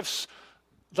 Spiritual gifts,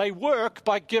 they work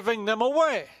by giving them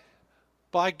away,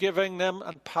 by giving them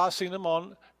and passing them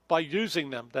on, by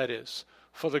using them, that is,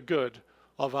 for the good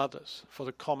of others, for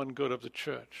the common good of the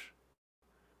church,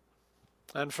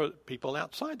 and for people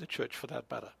outside the church, for that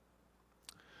matter.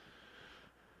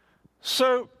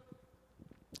 So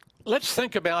let's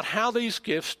think about how these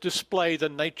gifts display the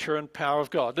nature and power of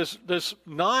God. There's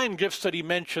 9 gifts that he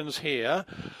mentions here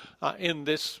in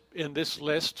this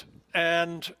list,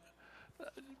 and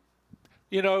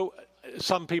you know,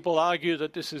 some people argue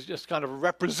that this is just kind of a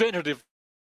representative.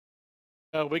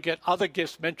 We get other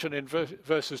gifts mentioned in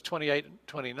verses 28 and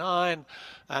 29,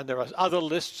 and there are other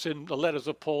lists in the letters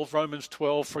of Paul. Romans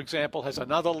 12, for example, has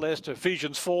another list.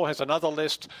 Ephesians 4 has another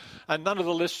list, and none of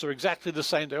the lists are exactly the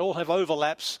same. They all have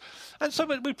overlaps, and so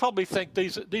we probably think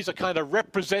these are kind of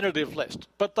representative lists,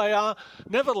 but they are,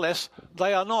 nevertheless,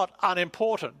 they are not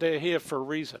unimportant. They're here for a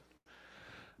reason.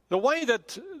 The way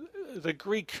that the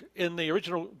Greek, in the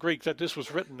original Greek that this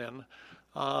was written in,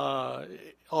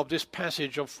 of this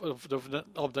passage of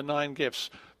the 9 gifts,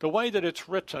 the way that it's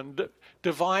written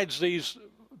divides these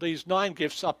 9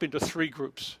 gifts up into 3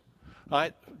 groups.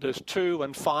 Right? There's 2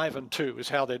 and 5 and 2 is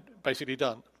how they're basically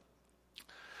done.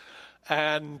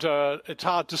 And it's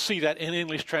hard to see that in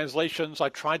English translations. I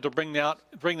tried to bring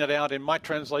that out in my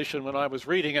translation when I was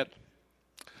reading it,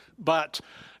 but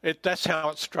that's how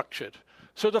it's structured.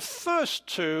 So the first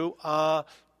 2 are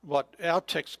what our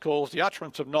text calls the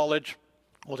utterance of knowledge,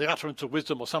 or the utterance of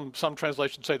wisdom, or some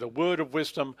translations say the word of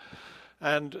wisdom,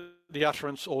 and the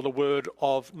utterance or the word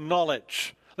of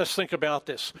knowledge. Let's think about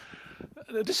this.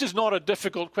 This is not a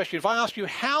difficult question. If I ask you,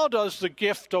 how does the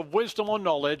gift of wisdom or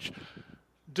knowledge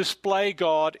display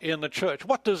God in the church?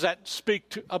 What does that speak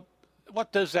to?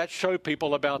 What does that show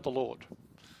people about the Lord?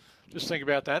 Just think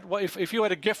about that. If you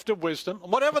had a gift of wisdom,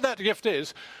 whatever that gift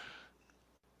is,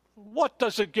 what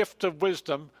does a gift of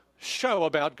wisdom show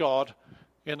about God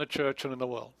in the church and in the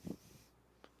world?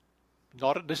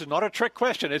 This is not a trick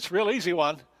question. It's a real easy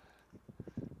one.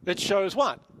 It shows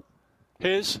what?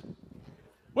 His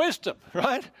wisdom,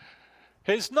 right?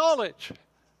 His knowledge.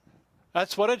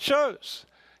 That's what it shows.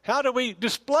 How do we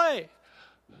display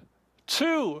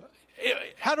in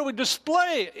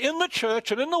the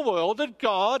church and in the world that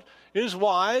God is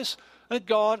wise and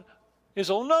God is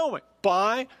all-knowing?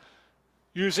 By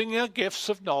using our gifts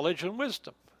of knowledge and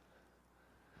wisdom.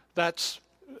 That's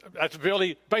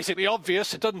really basically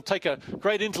obvious. It doesn't take a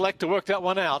great intellect to work that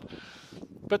one out.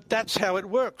 But that's how it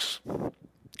works,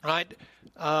 right?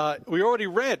 We already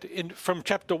read from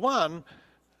chapter 1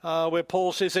 where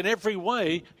Paul says, in every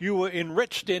way you were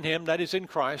enriched in him, that is in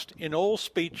Christ, in all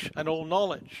speech and all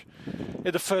knowledge.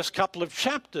 In the first couple of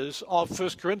chapters of 1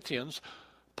 Corinthians,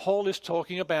 Paul is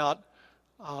talking about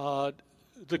the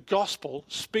gospel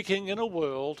speaking to a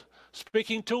world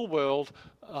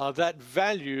that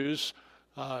values,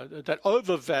 that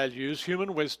overvalues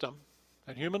human wisdom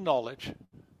and human knowledge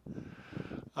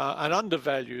and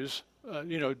undervalues,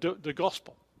 the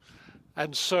gospel.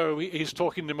 And so he's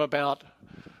talking to them about,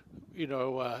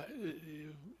 the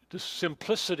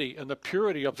simplicity and the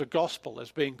purity of the gospel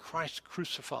as being Christ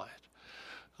crucified.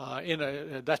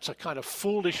 That's a kind of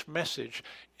foolish message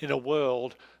in a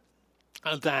world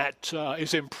that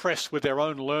is impressed with their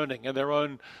own learning and their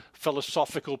own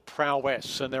philosophical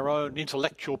prowess and their own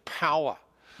intellectual power.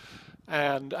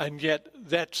 And yet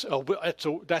that's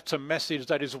a message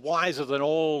that is wiser than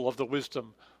all of the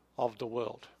wisdom of the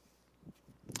world.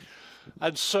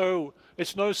 And so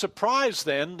it's no surprise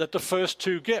then that the first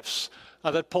 2 gifts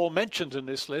that Paul mentioned in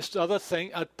this list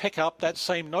pick up that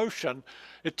same notion.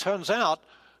 It turns out,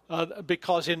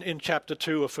 because in chapter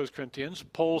 2 of 1 Corinthians,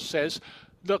 Paul says,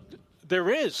 look, there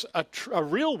is a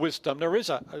real wisdom. There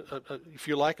is if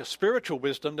you like, a spiritual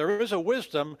wisdom. There is a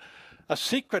wisdom, a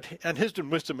secret and hidden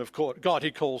wisdom of God,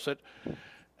 he calls it,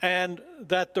 and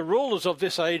that the rulers of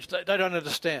this age, they don't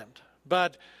understand.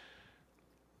 But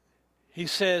he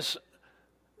says,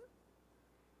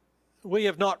 we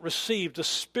have not received the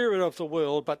spirit of the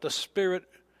world, but the Spirit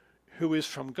who is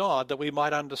from God, that we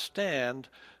might understand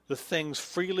the things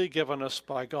freely given us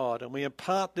by God. And we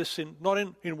impart this not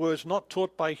in words not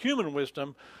taught by human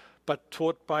wisdom, but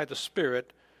taught by the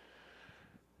Spirit.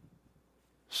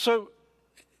 So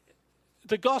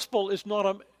the gospel is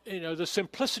not the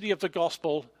simplicity of the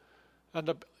gospel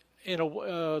and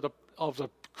the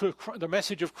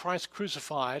message of Christ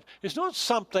crucified is not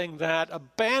something that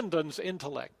abandons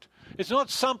intellect. It's not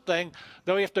something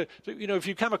that we have to, if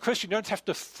you become a Christian, you don't have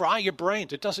to fry your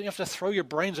brains. You have to throw your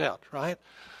brains out, right?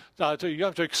 You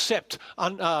have to accept,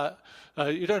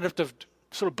 you don't have to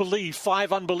sort of believe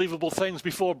 5 unbelievable things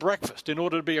before breakfast in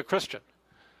order to be a Christian,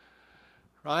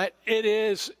 right? It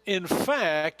is, in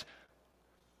fact,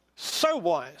 so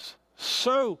wise,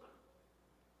 so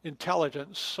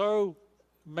intelligent, so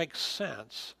makes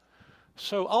sense,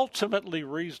 so ultimately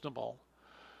reasonable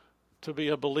to be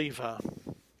a believer,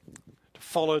 to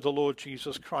follow the Lord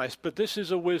Jesus Christ. But this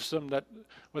is a wisdom that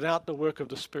without the work of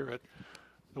the Spirit,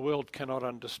 the world cannot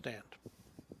understand.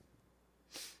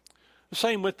 The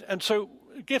same and so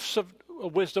gifts of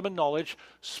wisdom and knowledge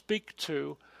speak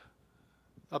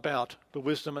about the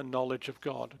wisdom and knowledge of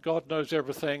God. God knows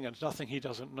everything and there's nothing he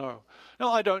doesn't know.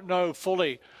 Now, I don't know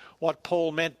fully what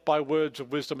Paul meant by words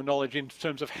of wisdom and knowledge in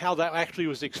terms of how that actually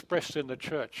was expressed in the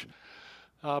church.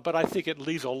 But I think it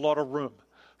leaves a lot of room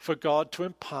for God to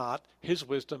impart his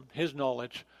wisdom, his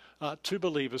knowledge to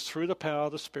believers through the power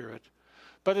of the Spirit.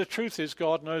 But the truth is,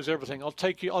 God knows everything. I'll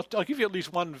give you at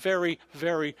least one very,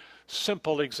 very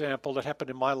simple example that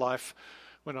happened in my life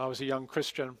when I was a young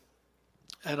Christian,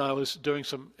 and I was doing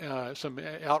some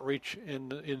outreach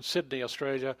in Sydney,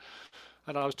 Australia,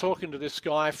 and I was talking to this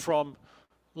guy from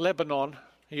Lebanon.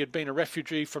 He had been a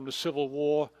refugee from the Civil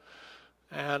War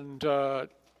and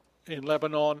in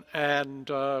Lebanon, and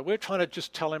we're trying to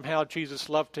just tell him how Jesus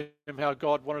loved him, how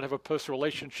God wanted to have a personal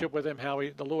relationship with him, how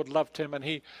the Lord loved him, and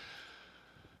he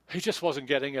just wasn't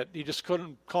getting it. He just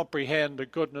couldn't comprehend the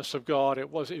goodness of God.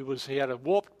 He had a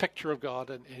warped picture of God,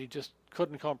 and he just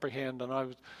couldn't comprehend.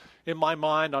 And in my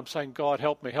mind, I'm saying, God,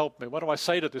 help me, help me. What do I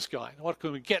say to this guy? What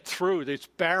can we get through this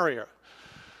barrier?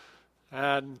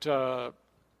 And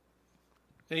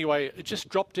anyway, it just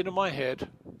dropped into my head.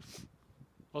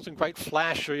 It wasn't a great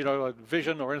flash or, a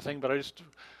vision or anything, but I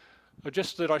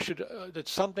just thought that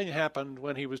something happened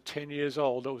when he was 10 years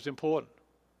old that was important.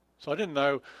 So I didn't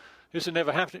know. This had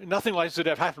never happened. Nothing like this had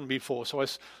ever happened before. So I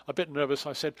was a bit nervous.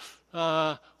 I said,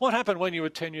 what happened when you were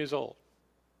 10 years old?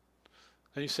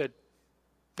 And he said,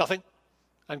 nothing,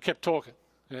 and kept talking.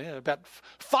 About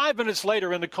 5 minutes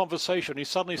later in the conversation, he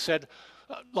suddenly said,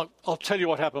 look, I'll tell you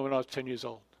what happened when I was 10 years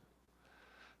old.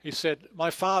 He said,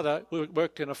 my father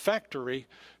worked in a factory,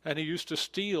 and he used to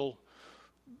steal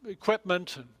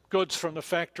equipment and goods from the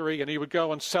factory, and he would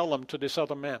go and sell them to this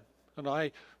other man. And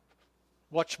I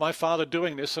watched my father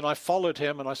doing this, and I followed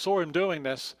him, and I saw him doing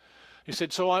this. He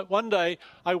said, so one day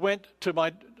I went to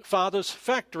my father's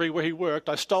factory where he worked.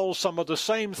 I stole some of the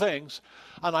same things,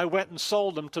 and I went and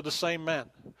sold them to the same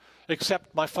man,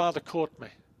 except my father caught me.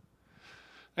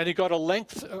 And he got a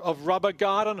length of rubber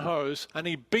garden hose, and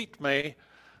he beat me.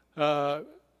 And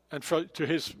to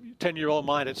his 10-year-old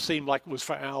mind, it seemed like it was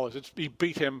for hours. He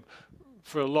beat him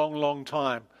for a long, long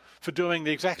time for doing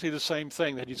exactly the same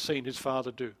thing that he'd seen his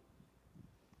father do.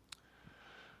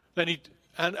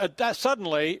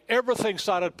 Suddenly, everything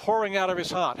started pouring out of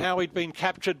his heart. How he'd been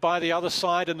captured by the other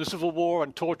side in the Civil War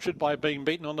and tortured by being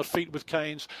beaten on the feet with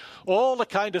canes. All the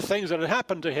kind of things that had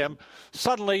happened to him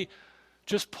suddenly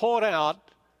just poured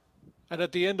out. And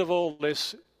at the end of all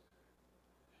this,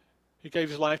 he gave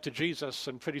his life to Jesus,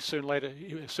 and pretty soon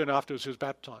afterwards, he was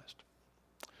baptized.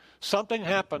 Something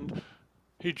happened.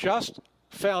 He just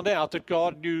found out that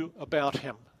God knew about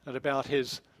him and about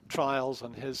his trials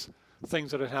and his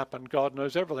things that had happened. God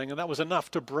knows everything, and that was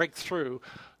enough to break through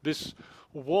this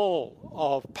wall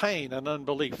of pain and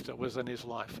unbelief that was in his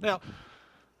life. Now,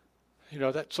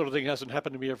 that sort of thing hasn't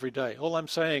happened to me every day. All I'm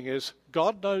saying is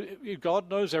God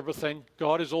knows everything.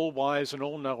 God is all wise and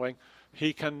all knowing.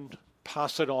 He can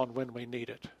pass it on when we need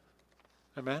it.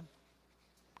 Amen?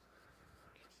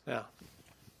 Now,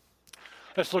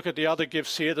 let's look at the other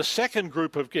gifts here. The second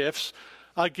group of gifts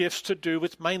are gifts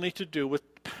mainly to do with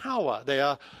power. They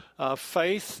are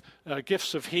faith,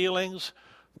 gifts of healings,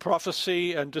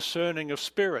 prophecy, and discerning of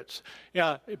spirits.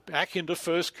 Back into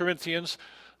 1 Corinthians,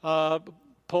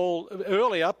 Paul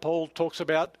talks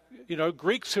about,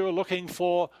 Greeks who are looking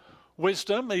for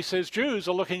wisdom. He says Jews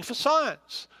are looking for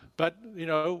science. But,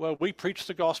 we preach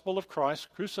the gospel of Christ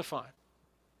crucified.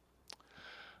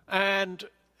 And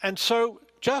so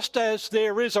just as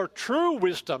there is a true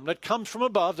wisdom that comes from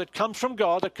above, that comes from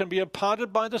God, that can be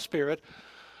imparted by the Spirit,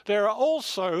 there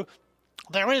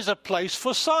is a place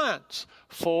for science,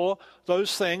 for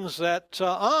those things that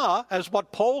are, as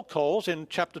what Paul calls in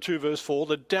chapter 2, verse 4,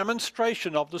 the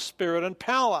demonstration of the Spirit and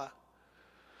power.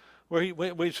 Where he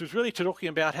was really talking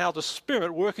about how the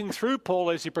Spirit, working through Paul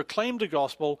as he proclaimed the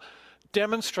gospel,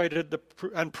 demonstrated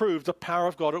and proved the power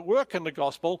of God at work in the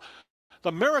gospel.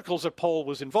 The miracles that Paul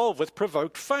was involved with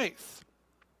provoked faith.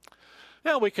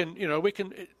 Now we can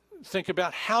think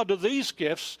about, how do these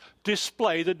gifts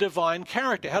display the divine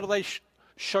character? How do they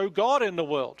show God in the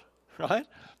world, right?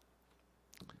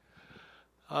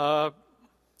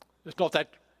 It's not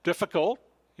that difficult.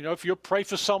 If you pray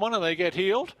for someone and they get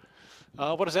healed,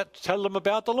 what does that tell them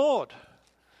about the Lord?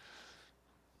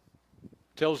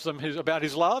 Tells them about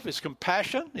his love, his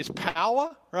compassion, his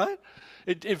power, right?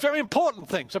 Very important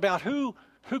things about who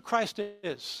Christ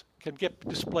is can get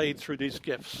displayed through these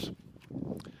gifts.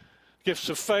 Gifts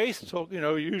of faith,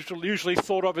 usually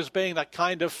thought of as being that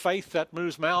kind of faith that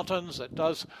moves mountains, that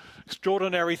does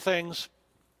extraordinary things.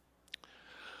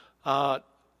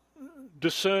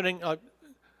 Discerning, I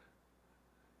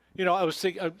was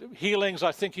thinking healings.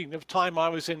 I'm thinking of time I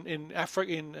was in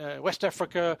West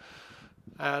Africa,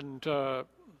 and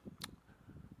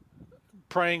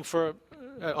praying for.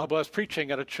 I was preaching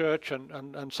at a church,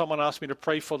 and someone asked me to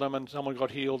pray for them, and someone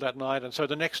got healed that night. And so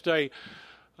the next day,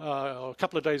 a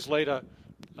couple of days later,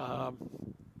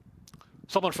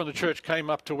 someone from the church came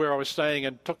up to where I was staying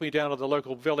and took me down to the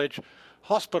local village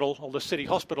hospital, or the city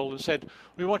hospital, and said,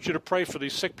 "We want you to pray for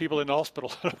these sick people in the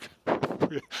hospital."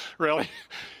 Really?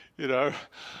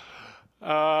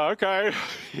 Okay.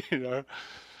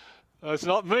 It's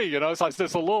not me, it's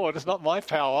the Lord. It's not my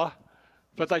power.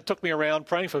 But they took me around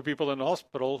praying for people in the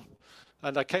hospital,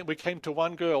 and we came to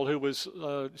one girl who was,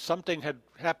 something had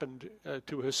happened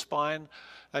to her spine,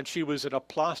 and she was in a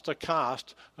plaster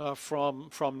cast from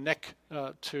neck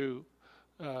to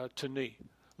knee,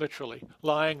 literally,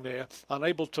 lying there,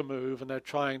 unable to move, and they're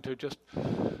trying to just,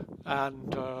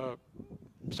 and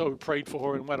so we prayed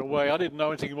for her and went away. I didn't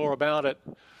know anything more about it.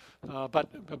 But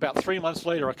about 3 months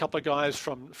later, a couple of guys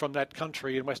from that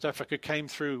country in West Africa came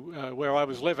through where I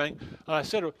was living. And I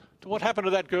said, what happened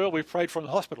to that girl we prayed from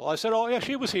the hospital? I said, oh, yeah,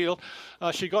 she was healed.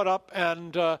 She got up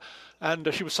and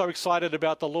she was so excited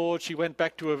about the Lord. She went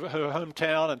back to her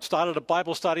hometown and started a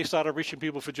Bible study, started reaching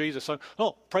people for Jesus. So,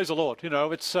 oh, praise the Lord. You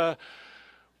know,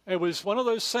 it was one of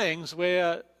those things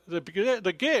where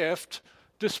the gift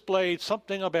displayed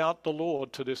something about the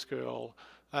Lord to this girl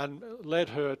and led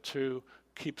her to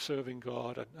keep serving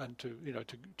God and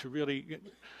to really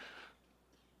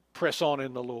press on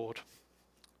in the Lord.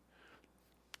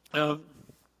 The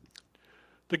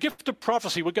gift of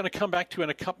prophecy we're going to come back to in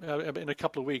a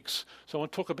couple of weeks, so I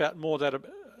want to talk about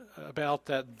about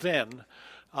that then.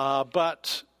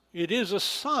 But it is a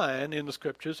sign in the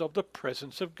Scriptures of the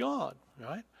presence of God,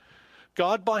 right?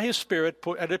 God, by his Spirit,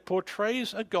 and it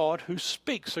portrays a God who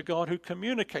speaks, a God who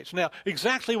communicates. Now,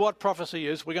 exactly what prophecy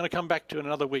is, we're going to come back to in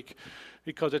another week,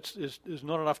 because there's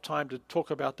not enough time to talk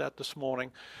about that this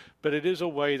morning. But it is a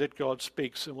way that God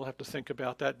speaks, and we'll have to think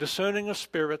about that. Discerning of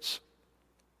spirits.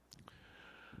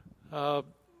 I'm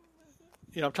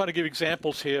trying to give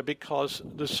examples here because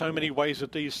there's so many ways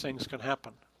that these things can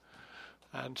happen.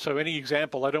 And so any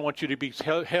example, I don't want you to be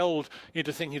held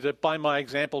into thinking that by my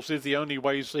examples, these are the only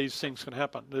ways these things can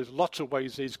happen. There's lots of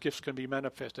ways these gifts can be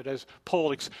manifested. As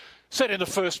Paul said in the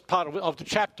first part of the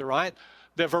chapter, right?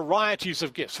 There are varieties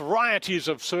of gifts, varieties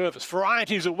of service,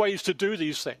 varieties of ways to do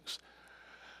these things.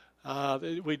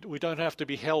 We don't have to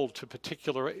be held to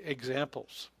particular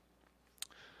examples.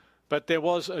 But there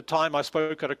was a time I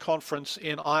spoke at a conference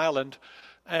in Ireland,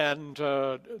 and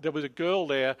there was a girl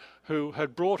there who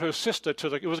had brought her sister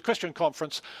it was a Christian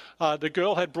conference. The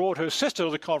girl had brought her sister to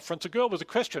the conference. The girl was a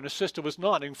Christian, her sister was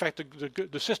not. In fact,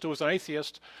 the sister was an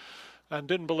atheist and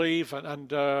didn't believe,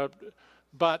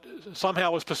 but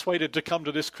somehow was persuaded to come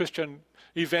to this Christian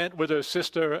event with her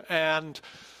sister. And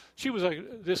she was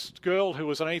this girl who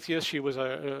was an atheist. She was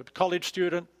a college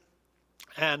student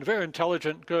and a very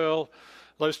intelligent girl.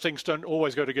 Those things don't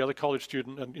always go together, college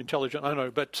student and intelligent, I know,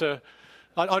 but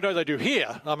I know they do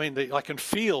here. I mean, I can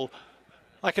feel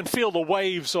the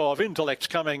waves of intellect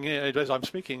coming as I'm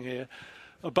speaking here.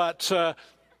 But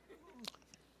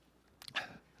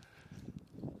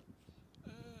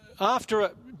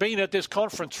after being at this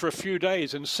conference for a few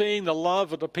days and seeing the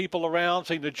love of the people around,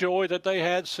 seeing the joy that they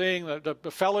had, seeing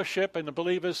the fellowship and the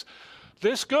believers,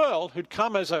 this girl who'd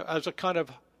come as a kind of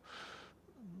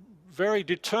very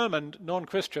determined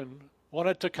non-Christian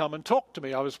wanted to come and talk to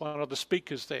me. I was one of the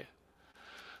speakers there.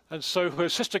 And so her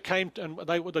sister came, and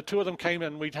the two of them came,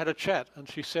 and we'd had a chat. And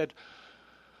she said,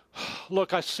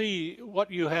 look, I see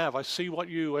what you have. I see what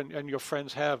you and your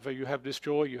friends have. You have this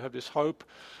joy. You have this hope.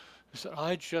 She said,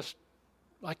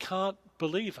 I can't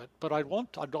believe it, but I'd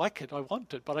like it. I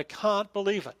want it, but I can't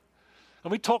believe it.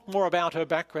 And we talked more about her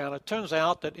background. It turns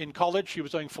out that in college she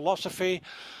was doing philosophy,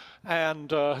 and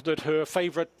that her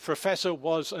favorite professor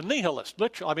was a nihilist.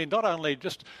 Literally, I mean, not only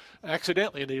just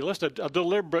accidentally a nihilist, a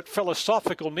deliberate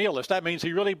philosophical nihilist. That means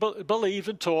he really believed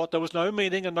and taught there was no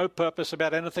meaning and no purpose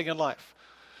about anything in life.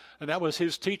 And that was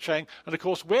his teaching. And, of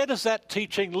course, where does that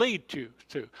teaching lead you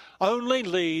to? Only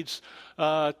leads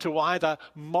to either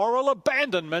moral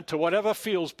abandonment to whatever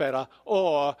feels better,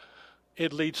 or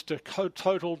it leads to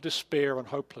total despair and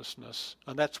hopelessness.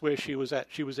 And that's where she was at.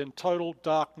 She was in total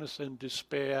darkness and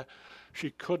despair.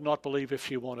 She could not believe if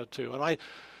she wanted to. And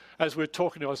as we were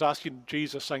talking, I was asking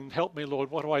Jesus, saying, help me, Lord,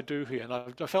 what do I do here? And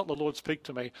I felt the Lord speak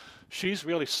to me.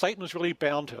 Satan's really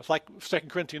bound her. It's like 2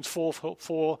 Corinthians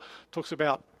 4 talks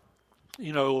about,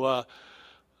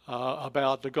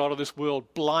 about the God of this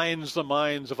world blinds the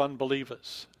minds of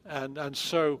unbelievers. And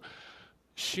so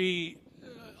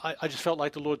I just felt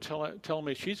like the Lord tell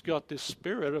me she's got this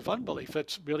spirit of unbelief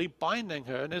that's really binding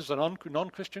her, and is a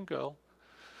non-Christian girl.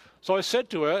 So I said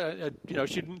to her,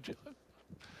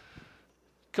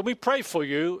 can we pray for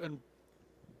you and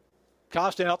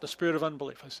cast out the spirit of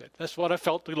unbelief? I said. That's what I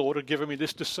felt the Lord had given me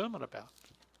this discernment about.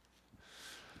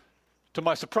 To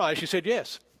my surprise, she said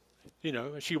yes.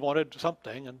 She wanted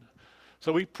something, and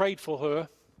so we prayed for her.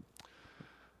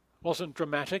 Wasn't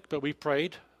dramatic, but we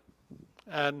prayed,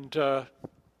 and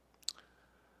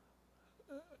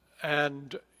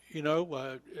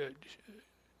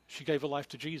she gave her life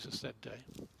to Jesus that day.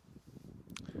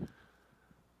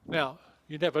 Now,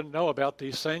 you never know about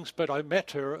these things, but I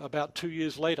met her about 2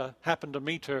 years later, happened to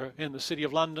meet her in the city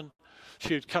of London.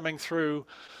 She was coming through,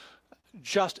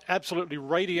 just absolutely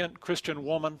radiant Christian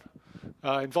woman,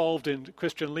 involved in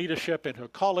Christian leadership in her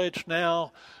college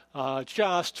now,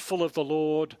 just full of the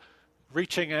Lord,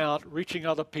 reaching out, reaching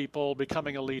other people,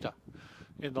 becoming a leader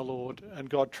in the Lord, and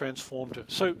God transformed her.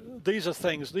 So these are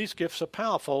things, these gifts are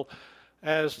powerful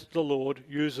as the Lord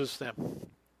uses them.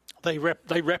 They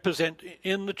represent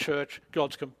in the church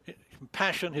God's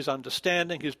compassion, his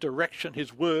understanding, his direction,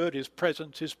 his word, his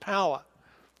presence, his power.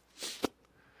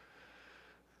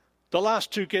 The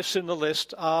last two gifts in the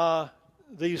list are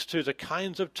these two, the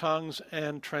kinds of tongues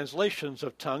and translations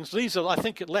of tongues. These are, I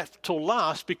think, left till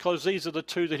last because these are the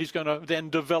two that he's going to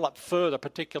then develop further,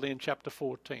 particularly in chapter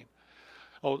 14,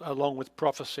 along with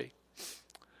prophecy.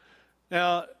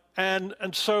 Now, and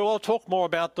so I'll talk more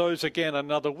about those again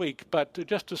another week, but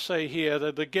just to say here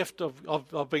that the gift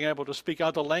of being able to speak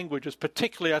other languages,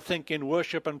 particularly I think in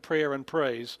worship and prayer and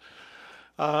praise,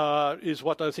 is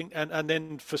what I think, and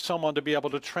then for someone to be able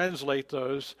to translate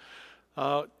those.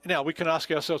 Now we can ask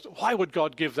ourselves, why would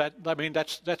God give that? I mean,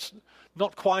 that's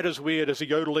not quite as weird as a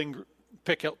yodeling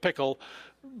pickle,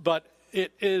 but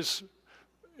it's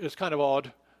kind of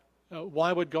odd.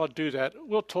 Why would God do that?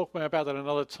 We'll talk more about that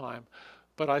another time.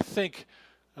 But I think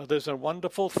there's a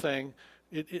wonderful thing.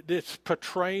 It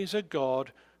portrays a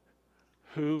God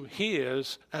who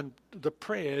hears and the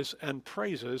prayers and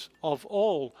praises of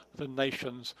all the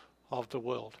nations of the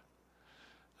world.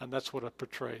 And that's what it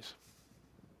portrays.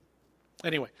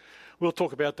 Anyway, we'll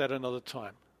talk about that another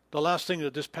time. The last thing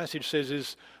that this passage says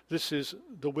is this is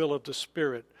the will of the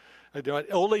Spirit.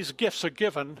 All these gifts are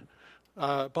given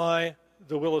by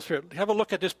the will of the Spirit. Have a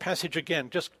look at this passage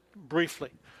again, just briefly.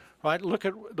 Right? Look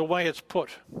at the way it's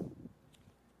put.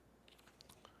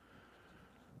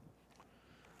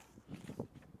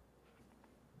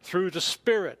 Through the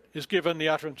Spirit is given the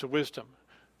utterance of wisdom.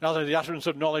 Now the utterance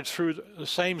of knowledge through the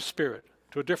same Spirit.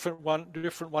 To a different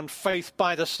one, faith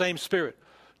by the same Spirit.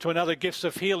 To another, gifts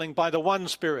of healing by the one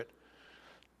Spirit.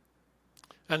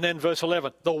 And then verse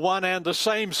 11, the one and the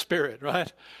same Spirit,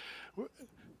 right?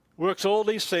 Works all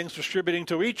these things, distributing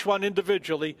to each one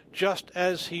individually, just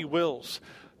as he wills.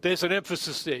 There's an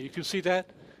emphasis there. You can see that?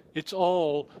 It's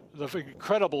all the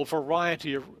incredible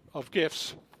variety of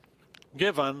gifts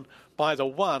given by the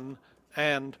one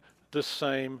and the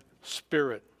same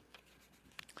Spirit.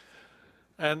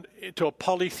 And to a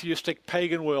polytheistic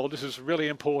pagan world, this is really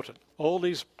important. All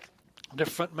these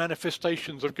different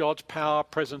manifestations of God's power,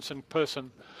 presence, and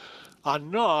person are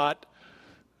not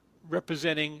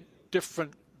representing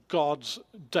different gods,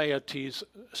 deities,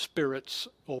 spirits,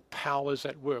 or powers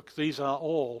at work. These are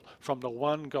all from the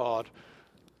one God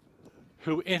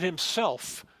who in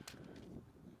himself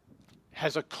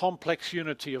has a complex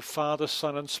unity of Father,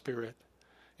 Son, and Spirit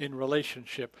in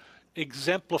relationship,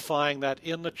 exemplifying that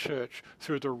in the church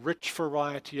through the rich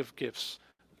variety of gifts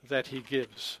that he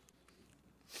gives.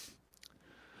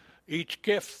 Each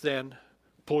gift then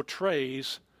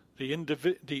portrays the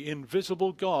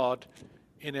invisible God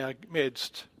in our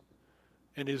midst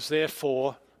and is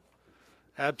therefore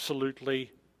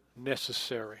absolutely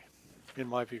necessary, in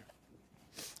my view.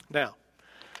 Now,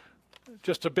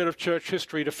 just a bit of church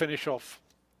history to finish off.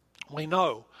 We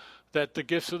know that the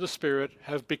gifts of the Spirit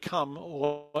have become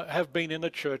or have been in the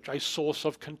church a source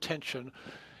of contention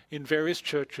in various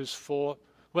churches for,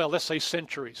 well, let's say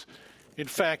centuries. In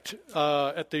fact,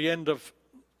 at the end of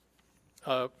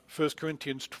 1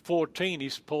 Corinthians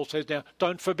 14, Paul says, now,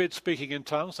 don't forbid speaking in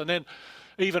tongues. And then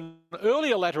even an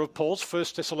earlier letter of Paul's, 1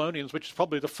 Thessalonians, which is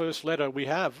probably the first letter we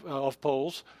have of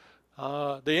Paul's,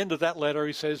 the end of that letter,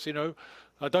 he says,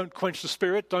 don't quench the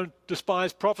Spirit, don't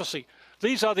despise prophecy.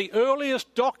 These are the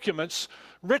earliest documents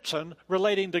written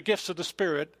relating to gifts of the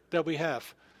Spirit that we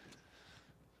have.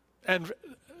 And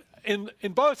in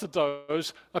both of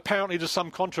those, apparently there's some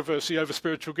controversy over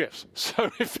spiritual gifts. So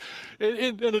if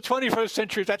in the 21st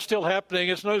century that's still happening,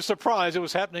 it's no surprise it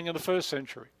was happening in the first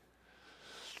century.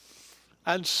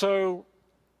 And so,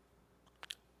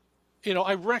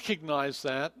 I recognize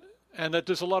that, and that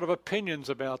there's a lot of opinions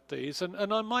about these. And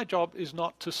my job is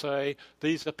not to say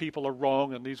these people are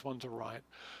wrong and these ones are right.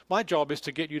 My job is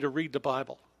to get you to read the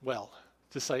Bible well,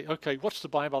 to say, okay, what's the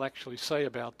Bible actually say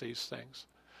about these things?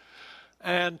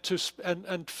 And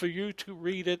for you to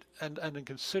read it and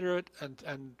consider it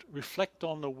and reflect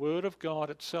on the Word of God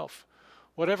itself.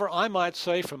 Whatever I might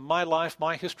say from my life,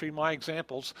 my history, my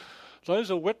examples,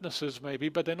 those are witnesses maybe,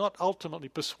 but they're not ultimately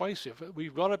persuasive.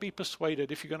 We've got to be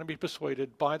persuaded, if you're going to be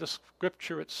persuaded, by the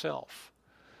Scripture itself.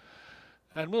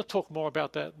 And we'll talk more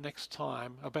about that next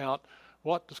time, about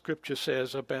what the Scripture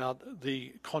says about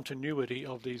the continuity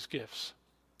of these gifts.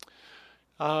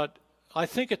 I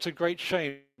think it's a great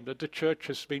shame that the church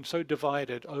has been so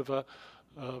divided over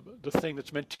the thing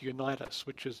that's meant to unite us,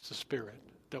 which is the Spirit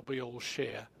that we all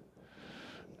share.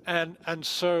 And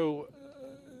so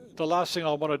the last thing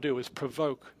I want to do is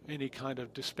provoke any kind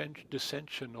of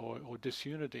dissension or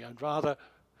disunity. I'd rather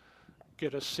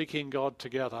get us seeking God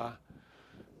together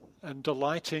and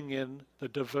delighting in the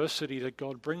diversity that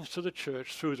God brings to the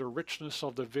church through the richness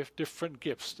of the different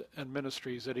gifts and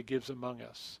ministries that he gives among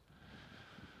us.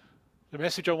 The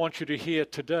message I want you to hear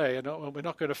today, and we're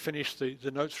not going to finish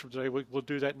the notes from today, we'll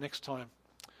do that next time.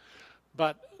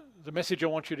 But the message I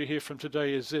want you to hear from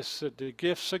today is this, that the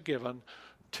gifts are given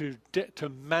to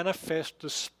manifest the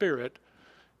Spirit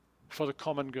for the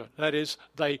common good. That is,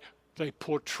 they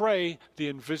portray the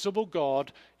invisible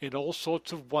God in all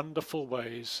sorts of wonderful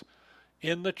ways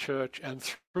in the church and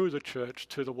through the church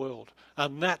to the world.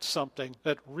 And that's something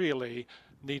that really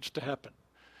needs to happen.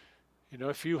 You know,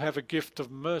 if you have a gift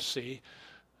of mercy,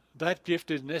 that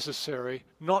gift is necessary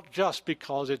not just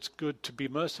because it's good to be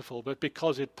merciful, but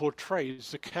because it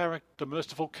portrays the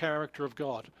merciful character of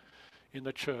God in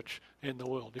the church, in the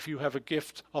world. If you have a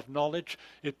gift of knowledge,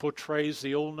 it portrays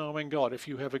the all-knowing God. If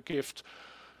you have a gift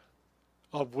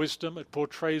of wisdom, it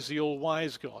portrays the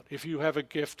all-wise God. If you have a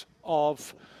gift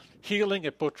of healing,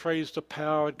 it portrays the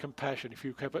power and compassion. If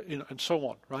you have and so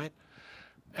on, right?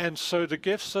 And so the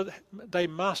gifts, they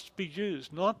must be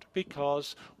used, not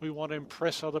because we want to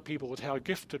impress other people with how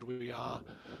gifted we are,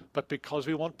 but because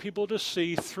we want people to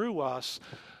see through us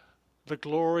the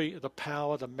glory, the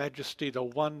power, the majesty, the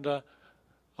wonder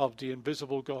of the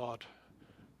invisible God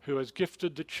who has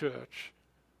gifted the church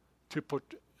to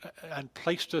put and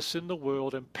placed us in the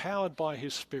world, empowered by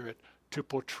his Spirit, to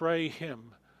portray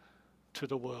him to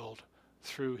the world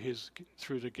through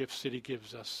the gifts that he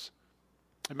gives us.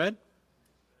 Amen?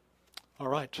 All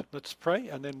right, let's pray,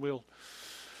 and then we'll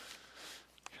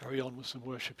carry on with some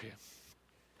worship here.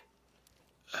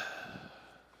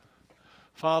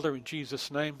 Father, in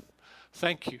Jesus' name,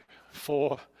 thank you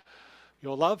for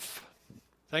your love.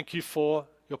 Thank you for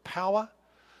your power.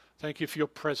 Thank you for your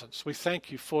presence. We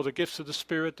thank you for the gifts of the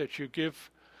Spirit that you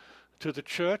give to the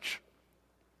church.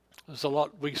 There's a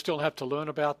lot we still have to learn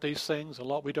about these things, a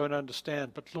lot we don't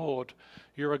understand. But Lord,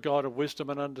 you're a God of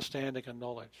wisdom and understanding and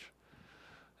knowledge.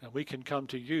 And we can come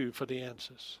to you for the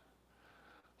answers.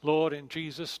 Lord, in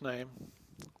Jesus' name,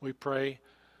 we pray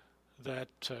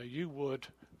that you would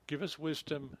give us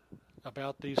wisdom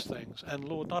about these things. And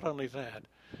Lord, not only that,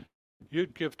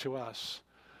 you'd give to us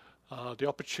the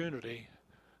opportunity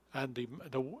and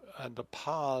the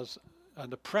paths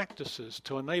and the practices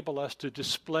to enable us to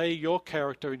display your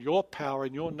character and your power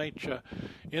and your nature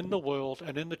in the world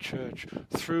and in the church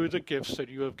through the gifts that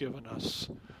you have given us.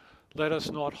 Let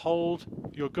us not hold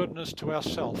your goodness to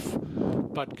ourselves,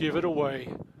 but give it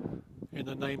away in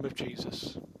the name of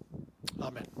Jesus.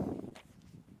 Amen.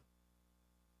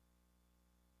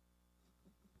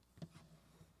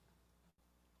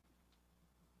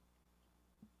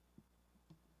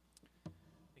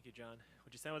 Thank you, John.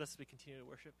 Would you stand with us as we continue to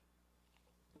worship?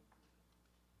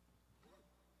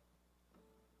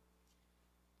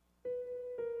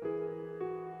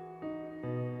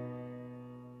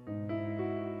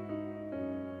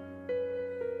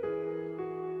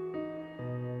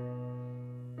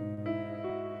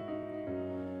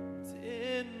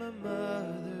 In my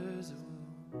mother's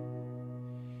womb,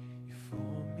 you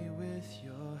formed me with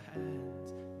your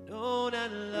hands, known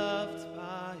and loved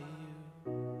by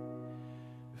you.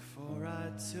 Before I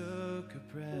took a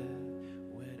breath,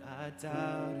 when I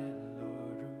doubted,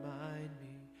 Lord, remind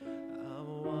me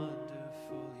I'm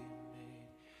wonderfully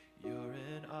made. You're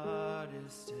an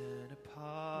artist and a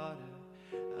potter,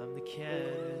 I'm the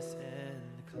canvas and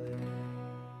the clay.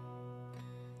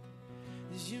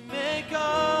 As you make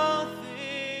all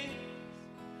things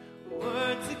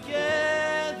work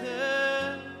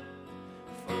together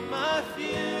for my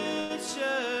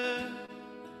future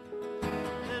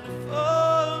and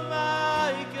for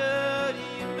my good,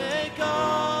 you make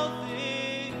all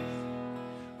things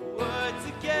work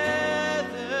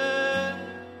together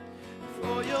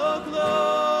for your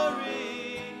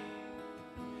glory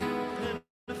and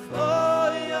for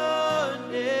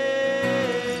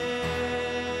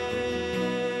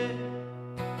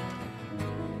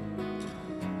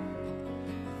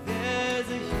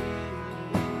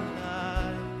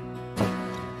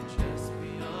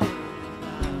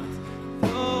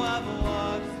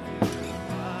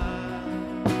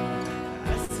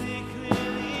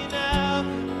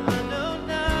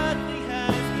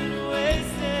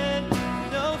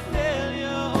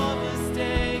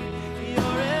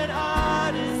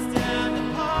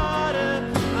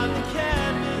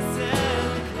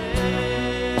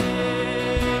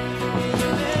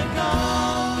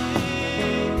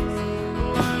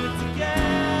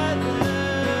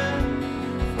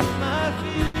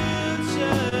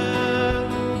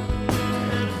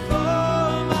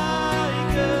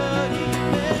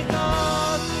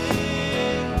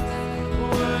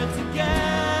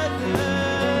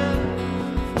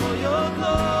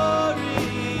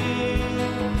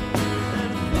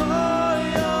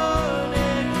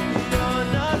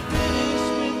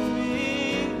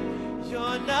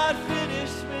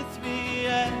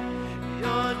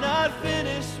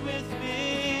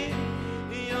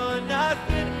not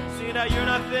finished. Sing it out, you're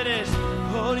not finished.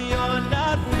 Oh, you're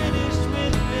not finished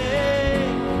with me.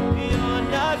 You're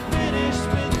not finished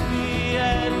with me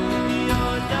yet.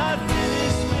 You're not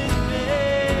finished with me.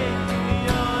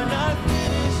 You're not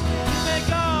finished. You make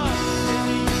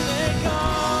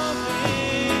all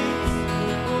things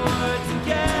work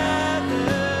together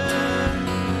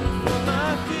for my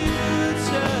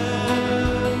future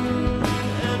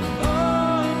and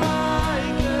for my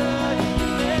good. You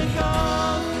make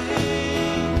all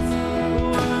things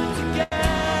work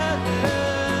together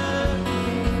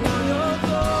for your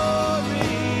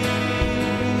glory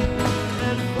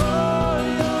and for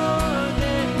your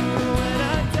name. When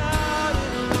I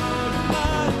doubted, Lord,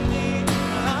 remind me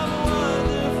I'm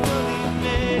wonderfully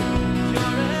made.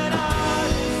 You're an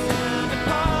artist and a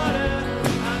potter.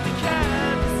 I'm the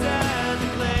canvas and the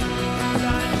clay. 'Cause I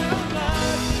know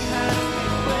nothing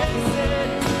has been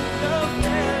wasted. No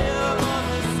failure or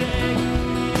mistake.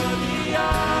 You're the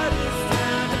artist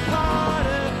and the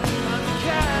potter. I'm the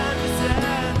canvas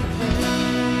and the clay.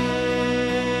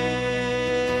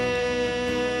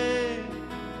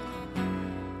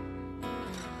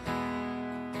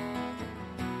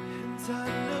 And I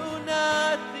know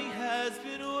nothing has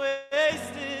been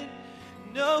wasted,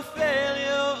 no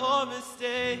failure or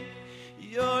mistake.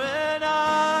 You're an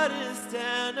artist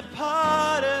and a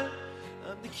potter.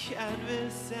 I'm the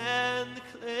canvas and the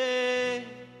clay.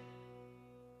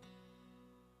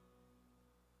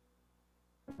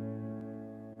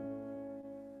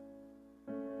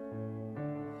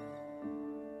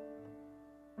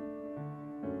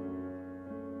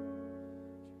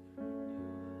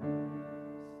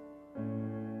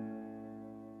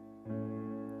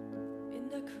 In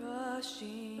the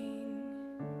crushing,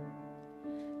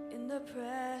 in the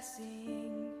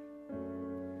pressing,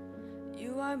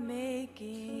 you are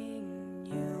making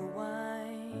new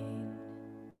wine.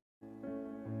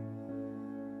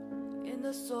 In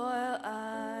the soil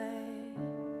I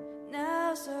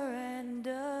now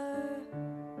surrender.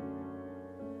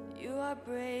 You are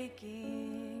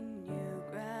breaking new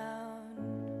ground.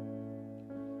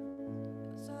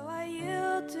 So I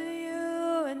yield to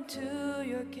you and to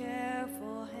your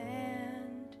careful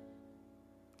hand.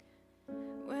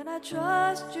 When I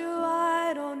trust you,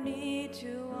 I don't need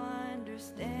to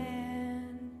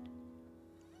understand.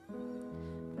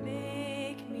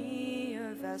 Make me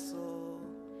your vessel.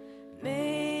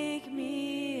 Make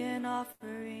me an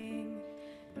offering.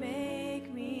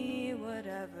 Make me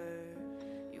whatever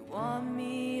you want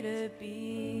me to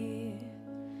be.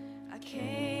 I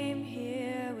came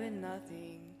here with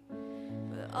nothing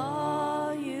but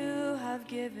all you have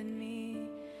given me.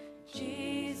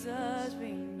 Jesus,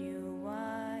 bring new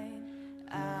wine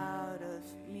out of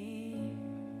me.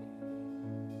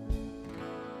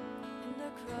 In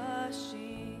the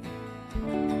crushing,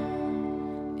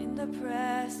 in the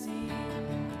pressing,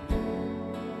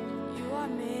 you are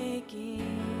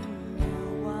making new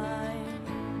wine.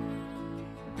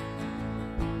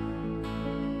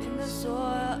 In the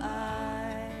soil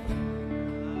I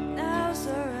now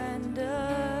surrender.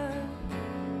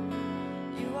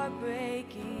 You are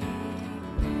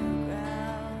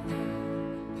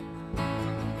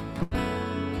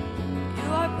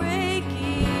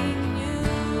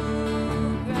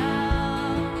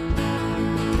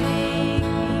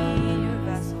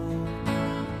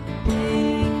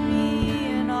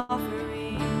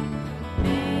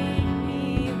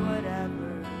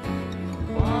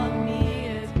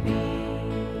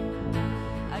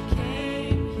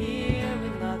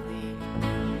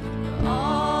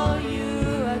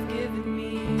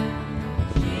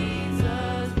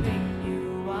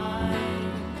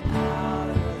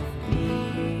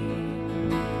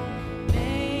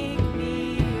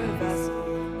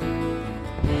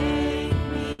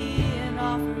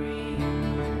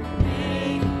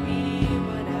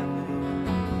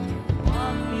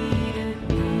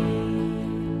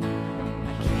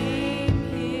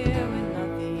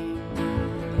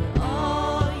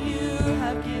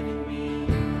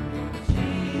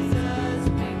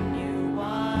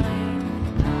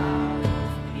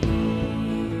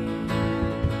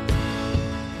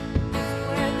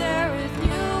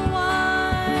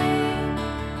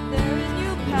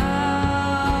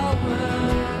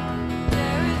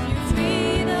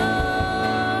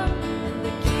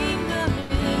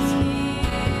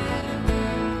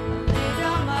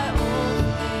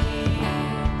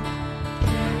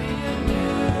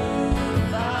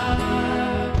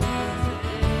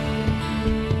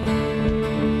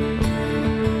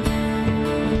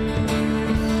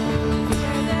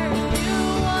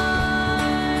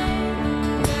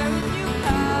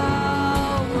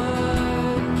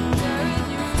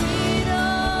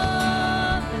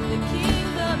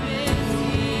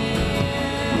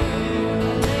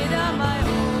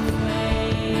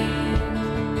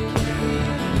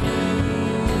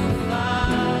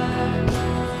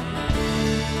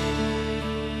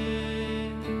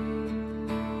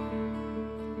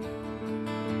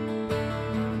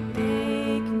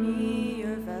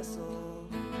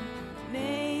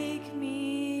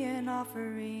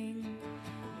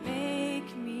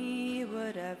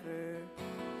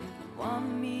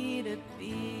want me to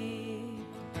be.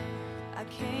 I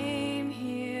came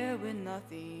here with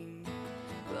nothing,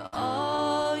 but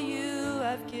all you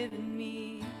have given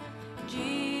me.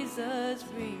 Jesus,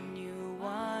 bring new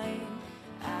wine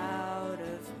out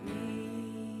of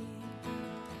me.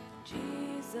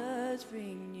 Jesus,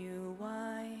 bring new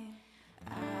wine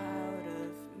out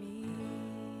of me.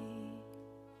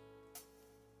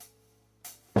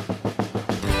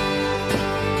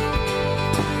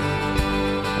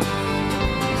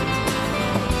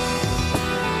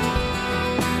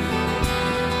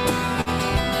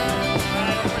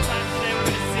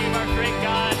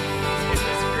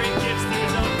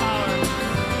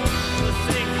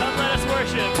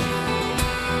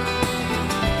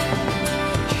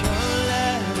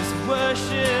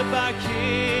 Worship our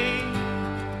King.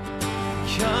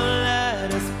 Come,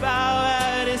 let us bow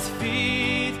at His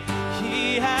feet.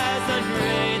 He has done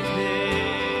great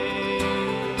things.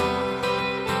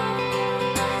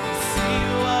 See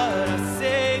what our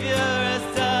Savior has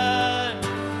done.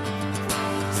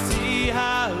 See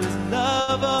how His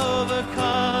love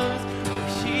overcomes.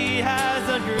 He has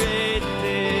done great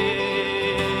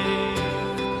things.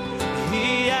 He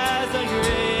has done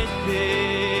great things.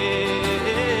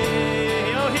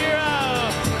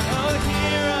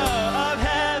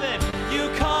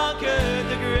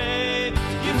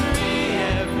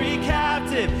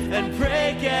 And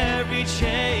break every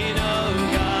chain, oh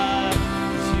God,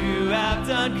 'cause you have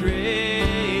done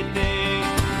great things.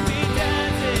 We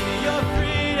dance in your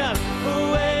freedom,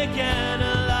 awake and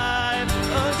alive.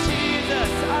 Oh Jesus,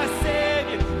 our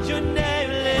Savior, your name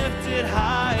lifted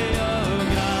high, oh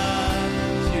God,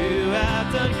 'cause you have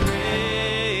done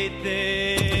great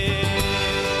things.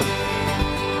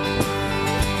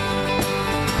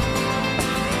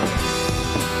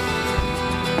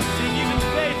 Sing, you've been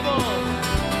faithful.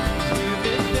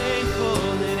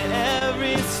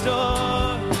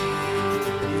 Storm.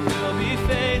 You will be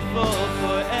faithful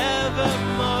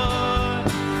forevermore.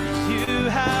 You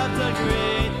have done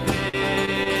great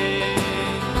things,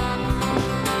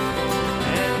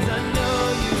 and I know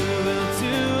you will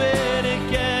do it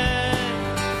again.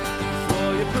 For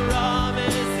your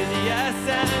promise is yes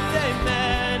and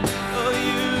amen. Oh,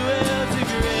 you will do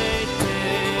great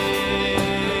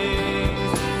things.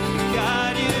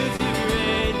 God, you do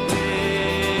great things.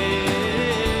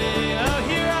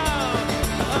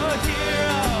 Oh,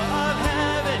 hero of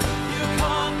heaven, you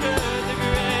conquered the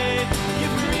grave. You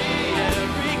free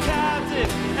every captive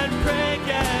and break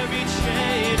every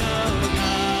chain. Oh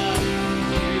God,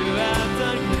 you have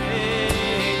done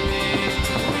great things.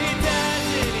 We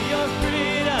dance in your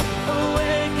freedom,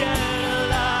 awake and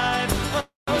alive.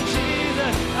 Oh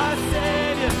Jesus, our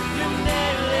Savior, your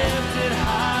name lifted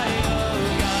high. Oh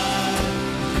God,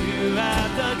 you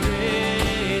have done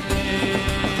great things.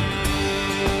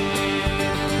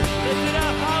 Lift it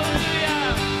up, hallelujah.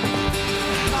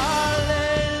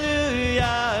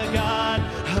 Hallelujah, God,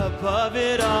 above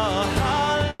it all.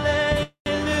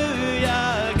 Hallelujah,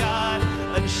 God,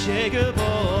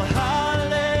 unshakable.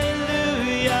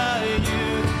 Hallelujah, you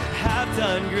have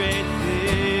done great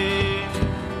things.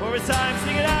 One more time,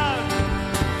 sing it out.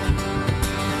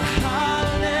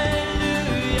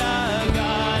 Hallelujah,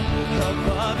 God,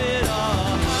 above it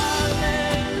all.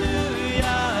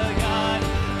 Hallelujah, God,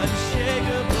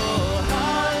 unshakable.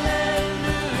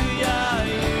 Hallelujah,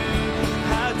 you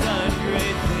have done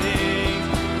great things.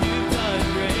 You've done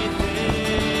great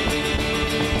things.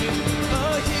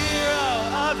 Oh, hero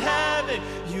of heaven,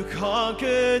 you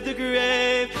conquered the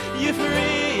grave. You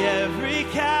free every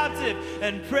captive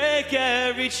and break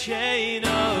every chain.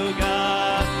 Oh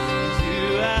God,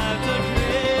 you have done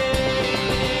great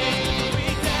things. We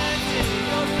dance in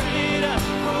your freedom,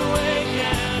 awake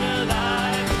and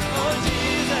alive. Oh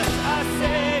Jesus, our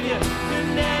Savior, your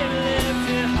name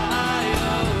lifted high.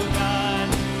 Oh God,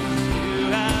 you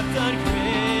have done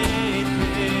great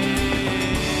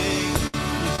things.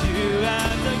 You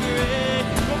have done great.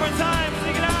 One more time,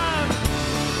 sing it out.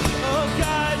 Oh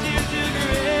God, you do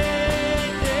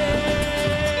great things.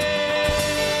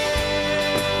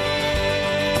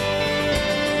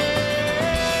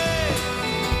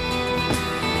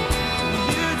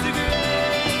 You do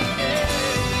great things.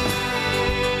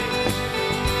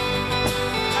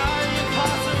 Out of the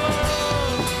impossible.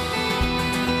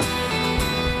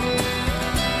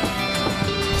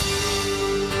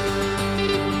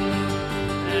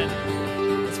 And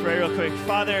let's pray real quick.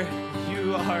 Father,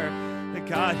 you are the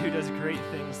God who does great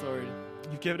things, Lord.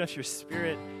 You've given us your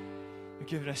Spirit. You've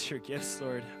given us your gifts,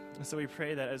 Lord. And so we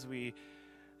pray that as we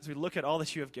look at all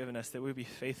that you have given us, that we be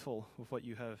faithful with what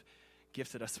you have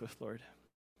gifted us with, Lord.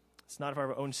 It's not of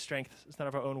our own strength. It's not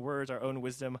of our own words, our own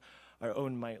wisdom, our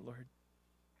own might, Lord.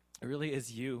 It really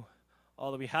is you.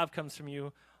 All that we have comes from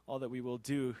you. All that we will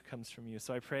do comes from you.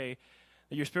 So I pray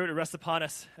that your Spirit would rest upon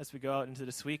us as we go out into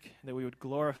this week, and that we would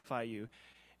glorify you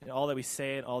in all that we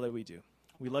say and all that we do.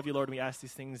 We love you, Lord, and we ask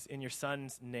these things in your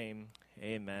Son's name.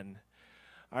 Amen.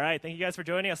 All right, thank you guys for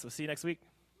joining us. We'll see you next week.